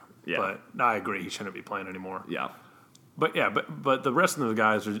player. Yeah. But no, I agree. He shouldn't be playing anymore. Yeah. But the rest of the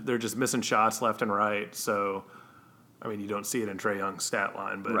guys, they're just missing shots left and right. So, I mean, you don't see it in Trae Young's stat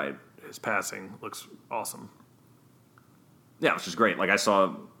line, but his passing looks awesome. Yeah, which is great. Like I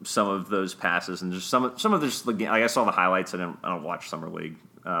saw some of those passes and just some of this. Like I saw the highlights. I don't watch summer league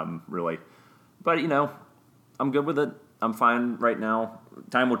really, but I'm good with it. I'm fine right now.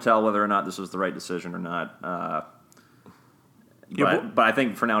 Time will tell whether or not this was the right decision or not. But I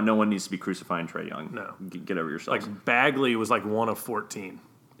think for now, no one needs to be crucifying Trae Young. No, get over yourself. Like Bagley was like 1 of 14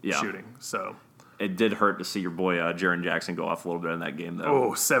 shooting. So it did hurt to see your boy Jaren Jackson go off a little bit in that game, though.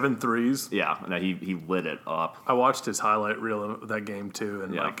 Oh, 7 threes. Yeah, no, he lit it up. I watched his highlight reel of that game too,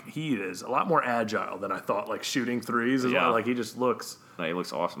 and like he is a lot more agile than I thought. Like shooting threes, as well. Like he just looks. No, he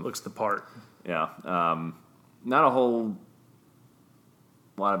looks awesome. Looks the part. Yeah, not a whole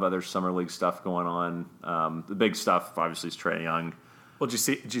lot of other summer league stuff going on. The big stuff, obviously, is Trae Young. Well, did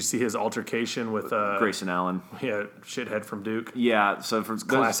you see his altercation with Grayson Allen? Yeah, shithead from Duke. Yeah, so for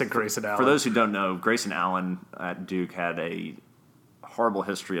classic Grayson Allen. For those who don't know, Grayson Allen at Duke had a horrible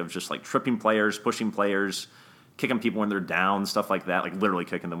history of just like tripping players, pushing players, kicking people when they're down, stuff like that. Like literally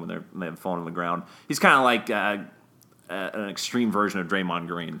kicking them when they've fallen on the ground. He's kind of like an extreme version of Draymond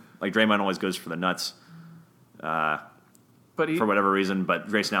Green. Like Draymond always goes for the nuts, for whatever reason. But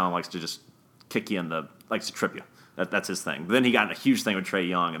Grayson Allen likes to just kick you likes to trip you. That's his thing. But then he got in a huge thing with Trae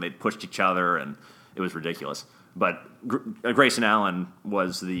Young, and they pushed each other, and it was ridiculous. But Grayson Allen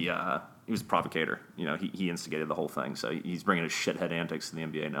was he was a provocator. He instigated the whole thing. So he's bringing his shithead antics to the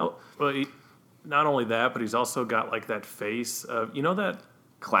NBA now. Well, not only that, but he's also got like that face of that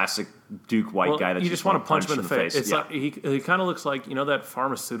classic Duke white guy that you just want to punch him in the face. It's like he kind of looks like that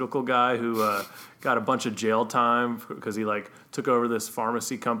pharmaceutical guy who got a bunch of jail time because he like took over this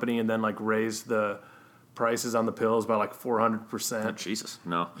pharmacy company and then like raised the prices on the pills by like 400%. Oh, Jesus,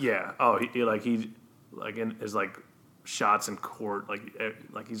 no. Yeah. Oh, he in his like shots in court,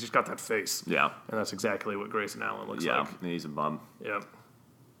 like he's just got that face. Yeah. And that's exactly what Grayson Allen looks like. Yeah, he's a bum. Yeah.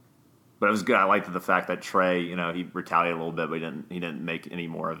 But it was good. I liked the fact that Trae, he retaliated a little bit, but he didn't make any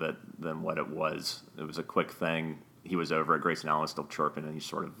more of it than what it was. It was a quick thing. He was over it. Grayson Allen was still chirping, and he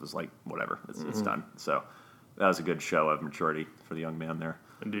sort of was like, whatever, it's done. So that was a good show of maturity for the young man there.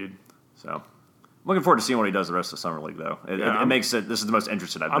 Indeed. So looking forward to seeing what he does the rest of Summer League, though. It makes it. This is the most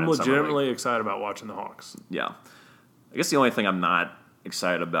interested I've been. I'm legitimately excited about watching the Hawks. Yeah, I guess the only thing I'm not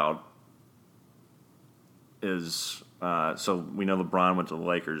excited about is so we know LeBron went to the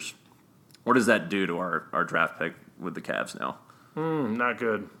Lakers. What does that do to our draft pick with the Cavs now? Not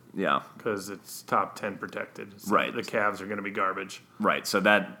good. Yeah, because it's top 10 protected. So right. The Cavs are going to be garbage. Right. So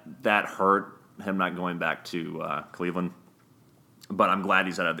that hurt him not going back to Cleveland. But I'm glad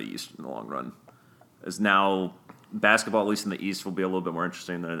he's out of the East in the long run. As now basketball, at least in the East, will be a little bit more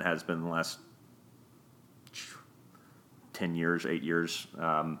interesting than it has been in the last 10 years, 8 years.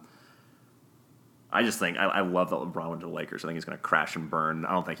 I just think I love that LeBron went to the Lakers. I think he's going to crash and burn.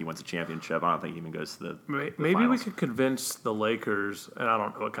 I don't think he wins a championship. I don't think he even goes to the maybe finals. We could convince the Lakers, and I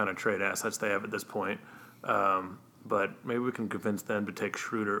don't know what kind of trade assets they have at this point, but maybe we can convince them to take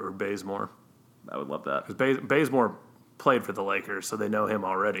Schroeder or Bazemore. I would love that. Because Bazemore played for the Lakers, so they know him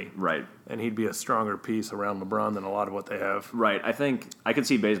already. Right. And he'd be a stronger piece around LeBron than a lot of what they have. Right. I think I could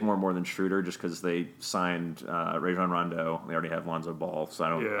see Bazemore more than Schroeder just because they signed Rajon Rondo. They already have Lonzo Ball, so I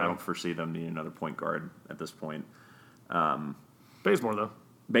don't foresee them needing another point guard at this point. Bazemore, though.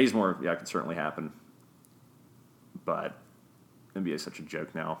 Bazemore, yeah, could certainly happen. But NBA is such a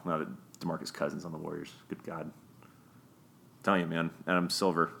joke now that DeMarcus Cousins on the Warriors. Good God. I'm telling you, man, Adam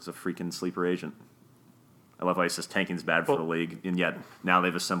Silver is a freaking sleeper agent. I love how he says tanking's bad for the league, and yet now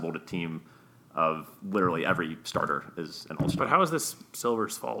they've assembled a team of literally every starter is an all-star. But how is this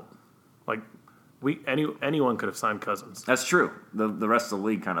Silver's fault? Like, anyone could have signed Cousins. That's true. The rest of the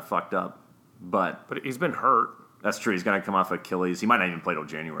league kind of fucked up, but he's been hurt. That's true. He's going to come off Achilles. He might not even play till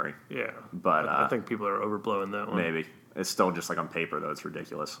January. Yeah, but I think people are overblowing that one. Maybe it's still just like on paper though. It's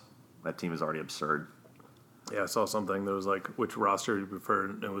ridiculous. That team is already absurd. Yeah, I saw something that was like, which roster do you prefer?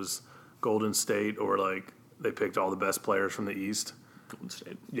 And it was Golden State or like they picked all the best players from the East. Golden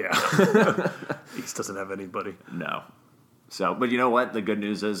State. Yeah. East doesn't have anybody. No. So, but you know what? The good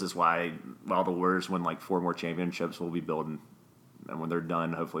news is while the Warriors win like 4 more championships, we'll be building. And when they're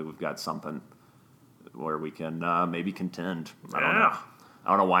done, hopefully we've got something where we can maybe contend. I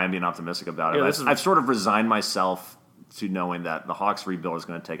don't know why I'm being optimistic about it. I've sort of resigned myself to knowing that the Hawks rebuild is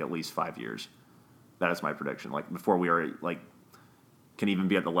going to take at least 5 years. That is my prediction. Like before we are like can even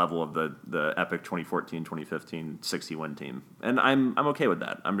be at the level of the epic 2014-2015 60-win team. And I'm okay with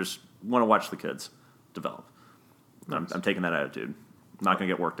that. I'm just want to watch the kids develop. Nice. I'm taking that attitude. I'm not going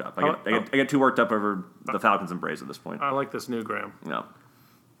to get worked up. I get too worked up over the Falcons and Braves at this point. I like this new Graham. Yeah.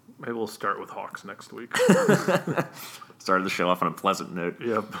 Maybe we'll start with Hawks next week. Started the show off on a pleasant note.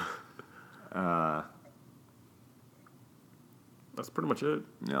 Yep. That's pretty much it.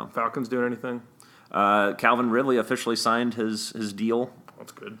 Yeah. Falcons doing anything? Calvin Ridley officially signed his deal.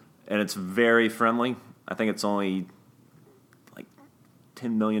 That's good. And it's very friendly. I think it's only like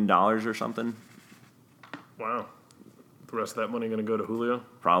 $10 million or something. Wow. The rest of that money going to go to Julio?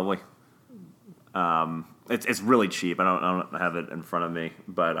 Probably. It's really cheap. I don't have it in front of me,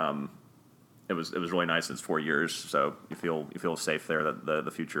 but it was really nice. It's 4 years, so you feel safe there that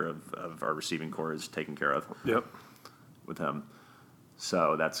the future of our receiving core is taken care of. Yep. With him.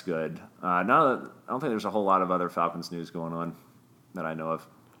 So that's good. I don't think there's a whole lot of other Falcons news going on that I know of.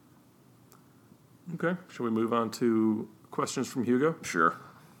 Okay. Shall we move on to questions from Hugo? Sure.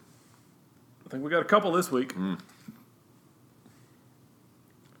 I think we got a couple this week. I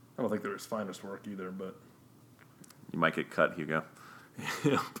don't think they're his finest work either, but... You might get cut, Hugo.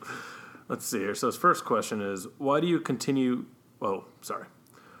 Yep. Let's see here. So his first question is, why did you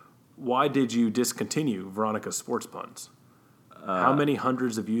discontinue Veronica's Sports Puns? How many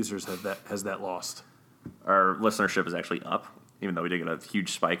hundreds of users has that lost? Our listenership is actually up, even though we did get a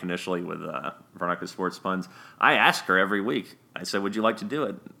huge spike initially with Veronica's Sports Puns. I ask her every week. I said, would you like to do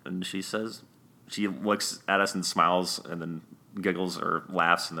it? And she says, she looks at us and smiles and then giggles or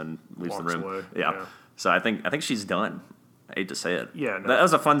laughs and then leaves the room. Away. Yeah. So I think she's done. I hate to say it. Yeah, no. That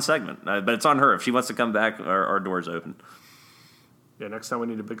was a fun segment, but it's on her. If she wants to come back, our door's open. Yeah, next time we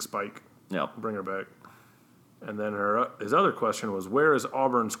need a big spike. Yeah. Bring her back. And then his other question was, where is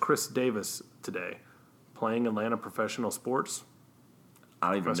Auburn's Chris Davis today? Playing Atlanta professional sports?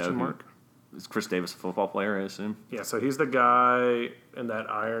 I don't even know. Is Chris Davis a football player, I assume? Yeah, so he's the guy in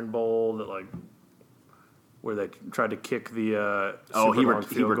that Iron Bowl that where they tried to kick the he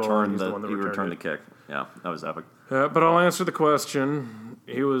returned the kick. Yeah, that was epic. But I'll answer the question.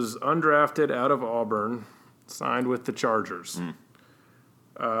 He was undrafted out of Auburn, signed with the Chargers.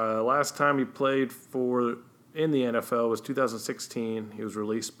 Last time he played in the NFL was 2016. He was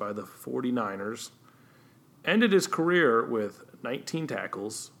released by the 49ers. Ended his career with 19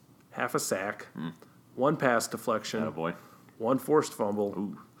 tackles, half a sack, 1 pass deflection, Attaboy. 1 forced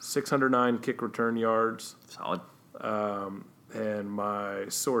fumble, 609 kick return yards. Solid. And my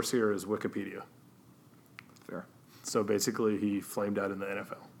source here is Wikipedia. Fair. So basically, he flamed out in the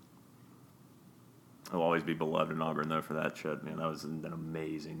NFL. He'll always be beloved in Auburn, though, for that shit. Man, that was an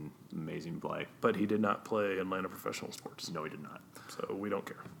amazing, amazing play. But he did not play Atlanta professional sports. No, he did not. So we don't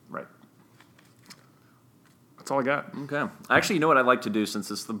care. Right. That's all I got. Okay. Actually, you know what I'd like to do, since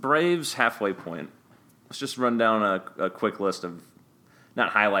it's the Braves halfway point? Let's just run down a quick list of, not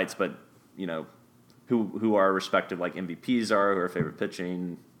highlights, but, you know, who our respective, like, MVPs are, who our favorite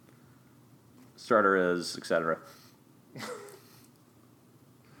pitching starter is, etc.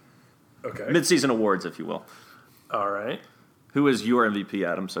 Okay. Midseason awards, if you will. All right. Who is your MVP,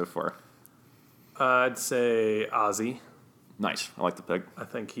 Adam, so far? I'd say Ozzy. Nice. I like the pick. I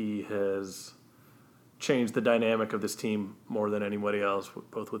think he has changed the dynamic of this team more than anybody else,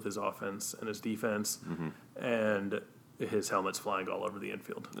 both with his offense and his defense. And his helmet's flying all over the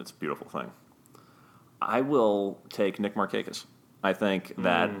infield. It's a beautiful thing. I will take Nick Markakis. I think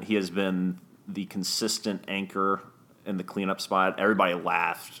that he has been the consistent anchor in the cleanup spot. Everybody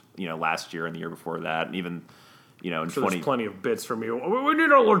laughed, last year and the year before that, and even, in 20. There's plenty of bits from you. We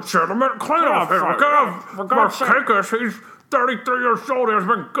need a legitimate cleanup here. Markakis, he's 33 years old. He has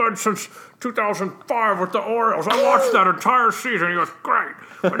been good since 2005 with the Orioles. I watched that entire season. He was great.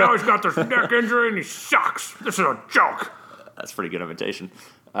 But now he's got this neck injury and he sucks. This is a joke. That's a pretty good imitation.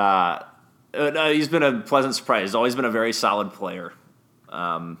 He's been a pleasant surprise. He's always been a very solid player.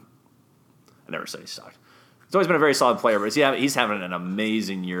 I never said he sucked. He's always been a very solid player, but he's having an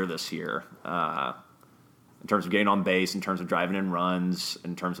amazing year this year in terms of getting on base, in terms of driving in runs,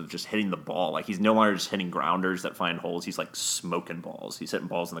 in terms of just hitting the ball. Like, he's no longer just hitting grounders that find holes. He's, like, smoking balls. He's hitting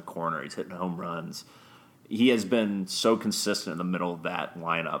balls in the corner. He's hitting home runs. He has been so consistent in the middle of that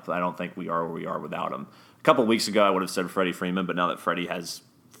lineup. I don't think we are where we are without him. A couple of weeks ago, I would have said Freddie Freeman, but now that Freddie has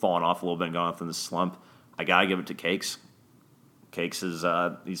fallen off a little bit and gone off in the slump, I got to give it to Cakes. Cakes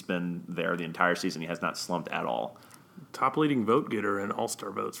he's been there the entire season. He has not slumped at all. Top leading vote getter in all-star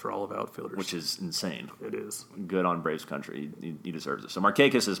votes for all of outfielders. Which is insane. It is. Good on Braves country. He deserves it. So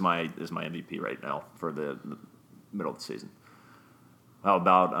Markakis is my MVP right now for the middle of the season. How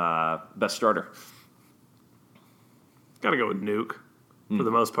about best starter? Got to go with Nuke for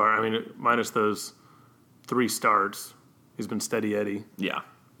the most part. I mean, minus those 3 starts, he's been steady Eddie. Yeah.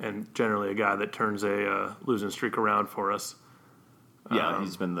 And generally a guy that turns a losing streak around for us. Yeah,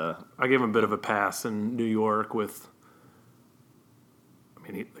 he's been I gave him a bit of a pass in New York with...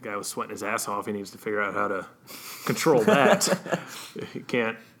 I mean, the guy was sweating his ass off. He needs to figure out how to control that. He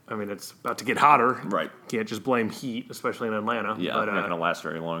can't... I mean, it's about to get hotter. Right. Can't just blame heat, especially in Atlanta. Yeah, but, not going to last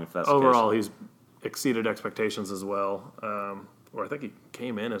very long if that's overall, the case. he's exceeded expectations as well. Or I think he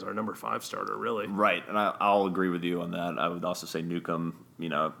came in as our number 5 starter, really. Right, and I'll agree with you on that. I would also say Newcomb,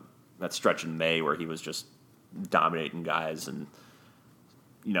 that stretch in May where he was just dominating guys and,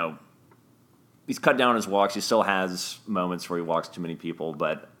 he's cut down his walks. He still has moments where he walks too many people,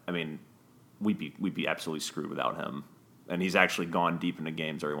 but, I mean, we'd be absolutely screwed without him. And he's actually gone deep into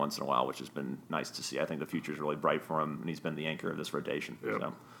games every once in a while, which has been nice to see. I think the future's really bright for him, and he's been the anchor of this rotation.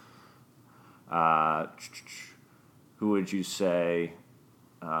 Yep. So, who would you say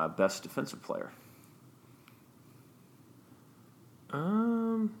best defensive player?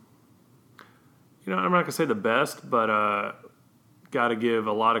 I'm not going to say the best, but got to give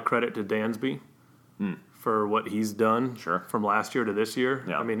a lot of credit to Dansby for what he's done from last year to this year.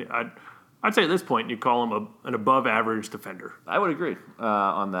 Yeah. I mean, I'd say at this point you call him an above-average defender. I would agree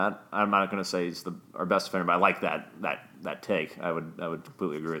on that. I'm not going to say he's our best defender, but I like that take. I would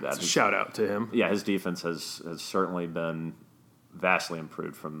completely agree with that. Shout out to him. Yeah, his defense has certainly been vastly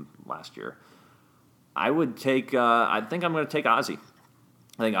improved from last year. I would take. I think I'm going to take Ozzie.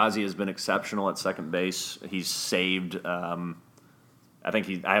 I think Ozzie has been exceptional at second base. He's saved. I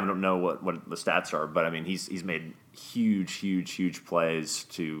don't know what the stats are, but I mean he's made huge plays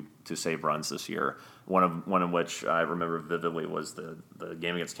to save runs this year. One of which I remember vividly was the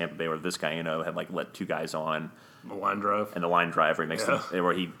game against Tampa Bay where Vizcaino had let 2 guys on the line drive, and the line drive where he makes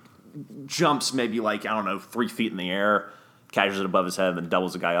where he jumps maybe 3 feet in the air, catches it above his head, and then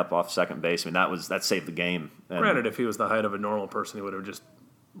doubles a guy up off second base. I mean that saved the game. And granted, if he was the height of a normal person, he would have just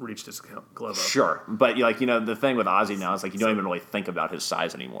reached his glove up. Sure, but the thing with Ozzie now is you don't even really think about his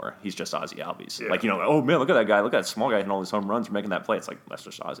size anymore. He's just Ozzie Albies. Yeah. Oh man, look at that guy! Look at that small guy hitting all these home runs, making that play. It's that's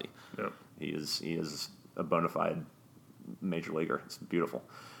just Ozzie. Yeah. He is a bona fide major leaguer. It's beautiful.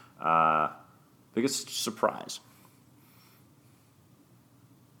 Biggest surprise.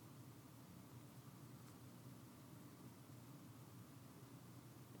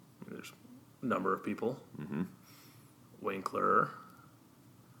 There's a number of people. Mm-hmm. Winkler.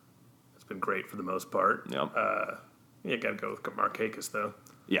 It's been great for the most part. Yep. You got to go with Markakis, though.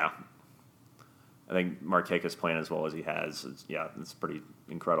 Yeah. I think Markakis playing as well as he has, it's pretty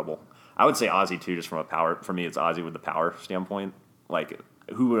incredible. I would say Ozzie, too, just from a power. For me, it's Ozzie with the power standpoint.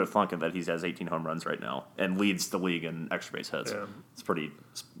 Who would have thunk that he has 18 home runs right now and leads the league in extra base hits? Yeah. It's pretty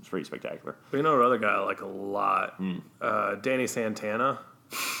spectacular. But another guy I like a lot, Danny Santana.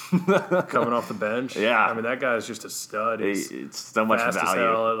 Coming off the bench. Yeah. I mean, that guy is just a stud. It's so much fast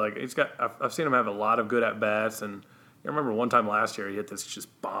value. as hell. I've seen him have a lot of good at-bats, and I remember one time last year he hit this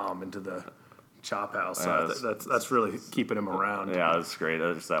just bomb into the chop house. So that's really keeping him around. Yeah, that's great.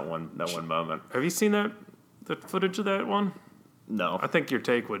 That's just that one moment. Have you seen the footage of that one? No. I think your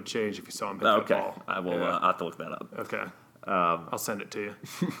take would change if you saw him hit the ball. I will. I'll have to look that up. Okay. I'll send it to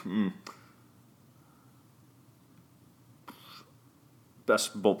you.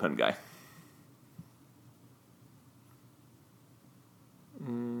 Best bullpen guy.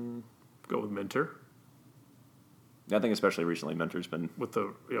 Go with Minter. I think especially recently, Minter's been With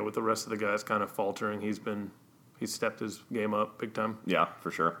the rest of the guys kind of faltering, he's stepped his game up big time. Yeah,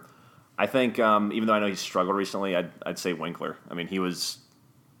 for sure. I think even though I know he's struggled recently, I'd say Winkler. I mean, he was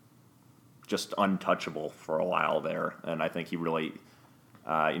just untouchable for a while there, and I think he really,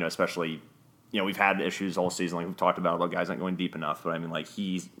 especially, we've had issues all season, like we've talked about guys not going deep enough. But I mean, like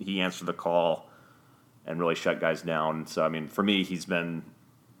he answered the call and really shut guys down. So I mean, for me, he's been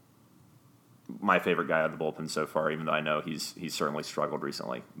my favorite guy out of the bullpen so far, even though I know he's certainly struggled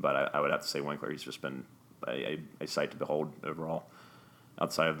recently. But I would have to say Winkler. He's just been a sight to behold overall,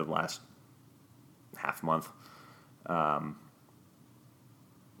 outside of the last half month.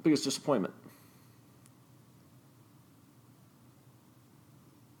 Biggest disappointment.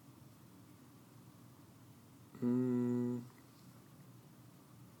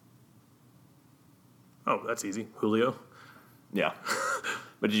 Oh, that's easy. Julio. Yeah.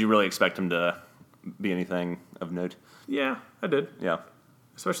 But did you really expect him to be anything of note? Yeah, I did. Yeah.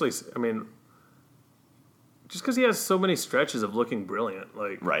 Especially, I mean, just because he has so many stretches of looking brilliant.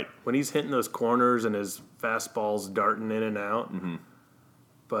 Like, Right. when he's hitting those corners and his fastball's darting in and out. Mm-hmm.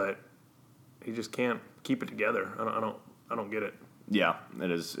 But he just can't keep it together. I don't get it. Yeah,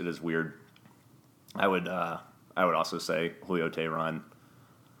 it is weird. I would also say Julio Teheran,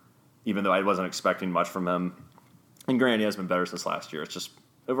 even though I wasn't expecting much from him. And granted, he has been better since last year. It's just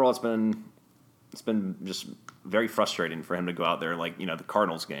overall, it's been just very frustrating for him to go out there like the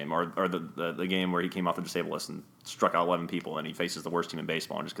Cardinals game or the game where he came off the disabled list and struck out 11 people and he faces the worst team in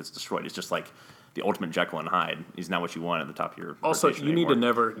baseball and just gets destroyed. It's just like the ultimate Jekyll and Hyde. He's not what you want at the top of your Also, rotation you anymore. need to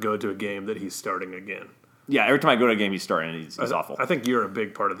never go to a game that he's starting again. Yeah, every time I go to a game, he's starting and he's awful. I think you're a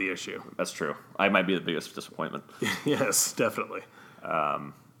big part of the issue. That's true. I might be the biggest disappointment. Yes, definitely.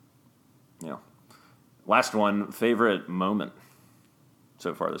 Yeah. Last one, favorite moment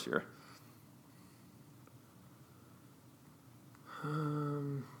so far this year.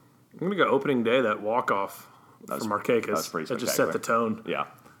 I'm going to go opening day, that walk-off for Markakis. That was pretty That just set the tone. Yeah.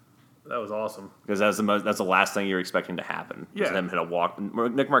 That was awesome. Because that's the last thing you're expecting to happen. Yeah. Him hit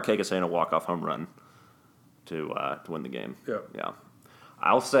Nick Markakis hitting a walk-off home run to win the game. Yeah. Yeah.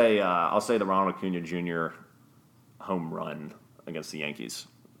 I'll say the Ronald Acuna Jr. home run against the Yankees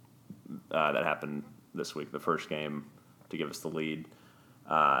that happened this week, the first game to give us the lead.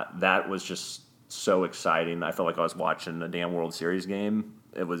 That was just so exciting. I felt like I was watching a damn World Series game.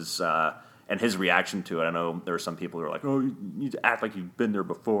 It was, and his reaction to it. I know there were some people who were like, "Oh, you need to act like you've been there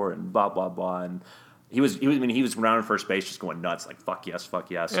before," and blah blah blah. And he was around first base, just going nuts, like "fuck yes."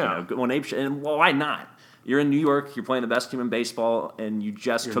 Yeah. Going apeshit. And well, why not? You're in New York. You're playing the best team in baseball, and you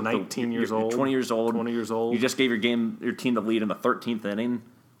just You're took 19 years old. 20 years old. 20 years old. You just gave your team the lead in the 13th inning.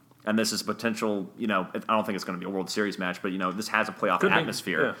 And this is potential, I don't think it's going to be a World Series match, but, this has a playoff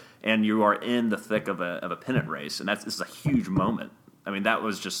atmosphere. Yeah. And you are in the thick of a pennant race. And this is a huge moment. I mean, that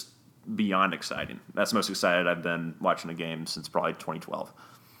was just beyond exciting. That's the most excited I've been watching a game since probably 2012.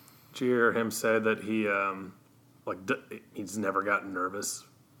 Did you hear him say that he's never gotten nervous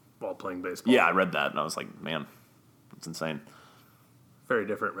while playing baseball? Yeah, I read that, and I was like, man, that's insane. Very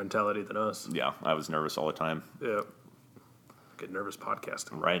different mentality than us. Yeah, I was nervous all the time. Yeah. Get nervous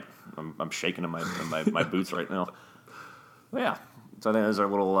podcasting. Right. I'm shaking in my boots right now. Well, yeah. So I think that's our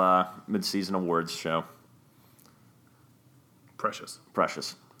little mid-season awards show. Precious.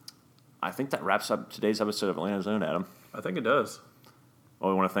 I think that wraps up today's episode of Atlanta's Own, Adam. I think it does.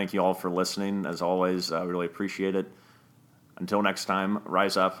 Well, we want to thank you all for listening. As always, we really appreciate it. Until next time,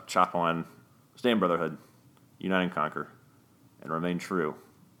 rise up, chop on, stay in brotherhood, unite and conquer, and remain true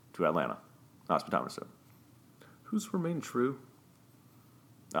to Atlanta. Hospitometer. Who's remained true?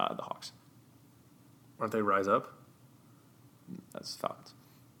 The Hawks. Aren't they Rise Up? That's Falcons.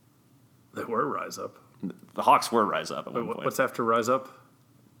 They were Rise Up. The Hawks were Rise Up at one point. What's after Rise Up?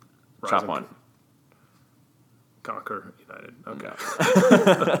 Chop on. Conquer United. Okay.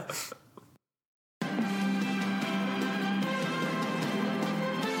 Yeah.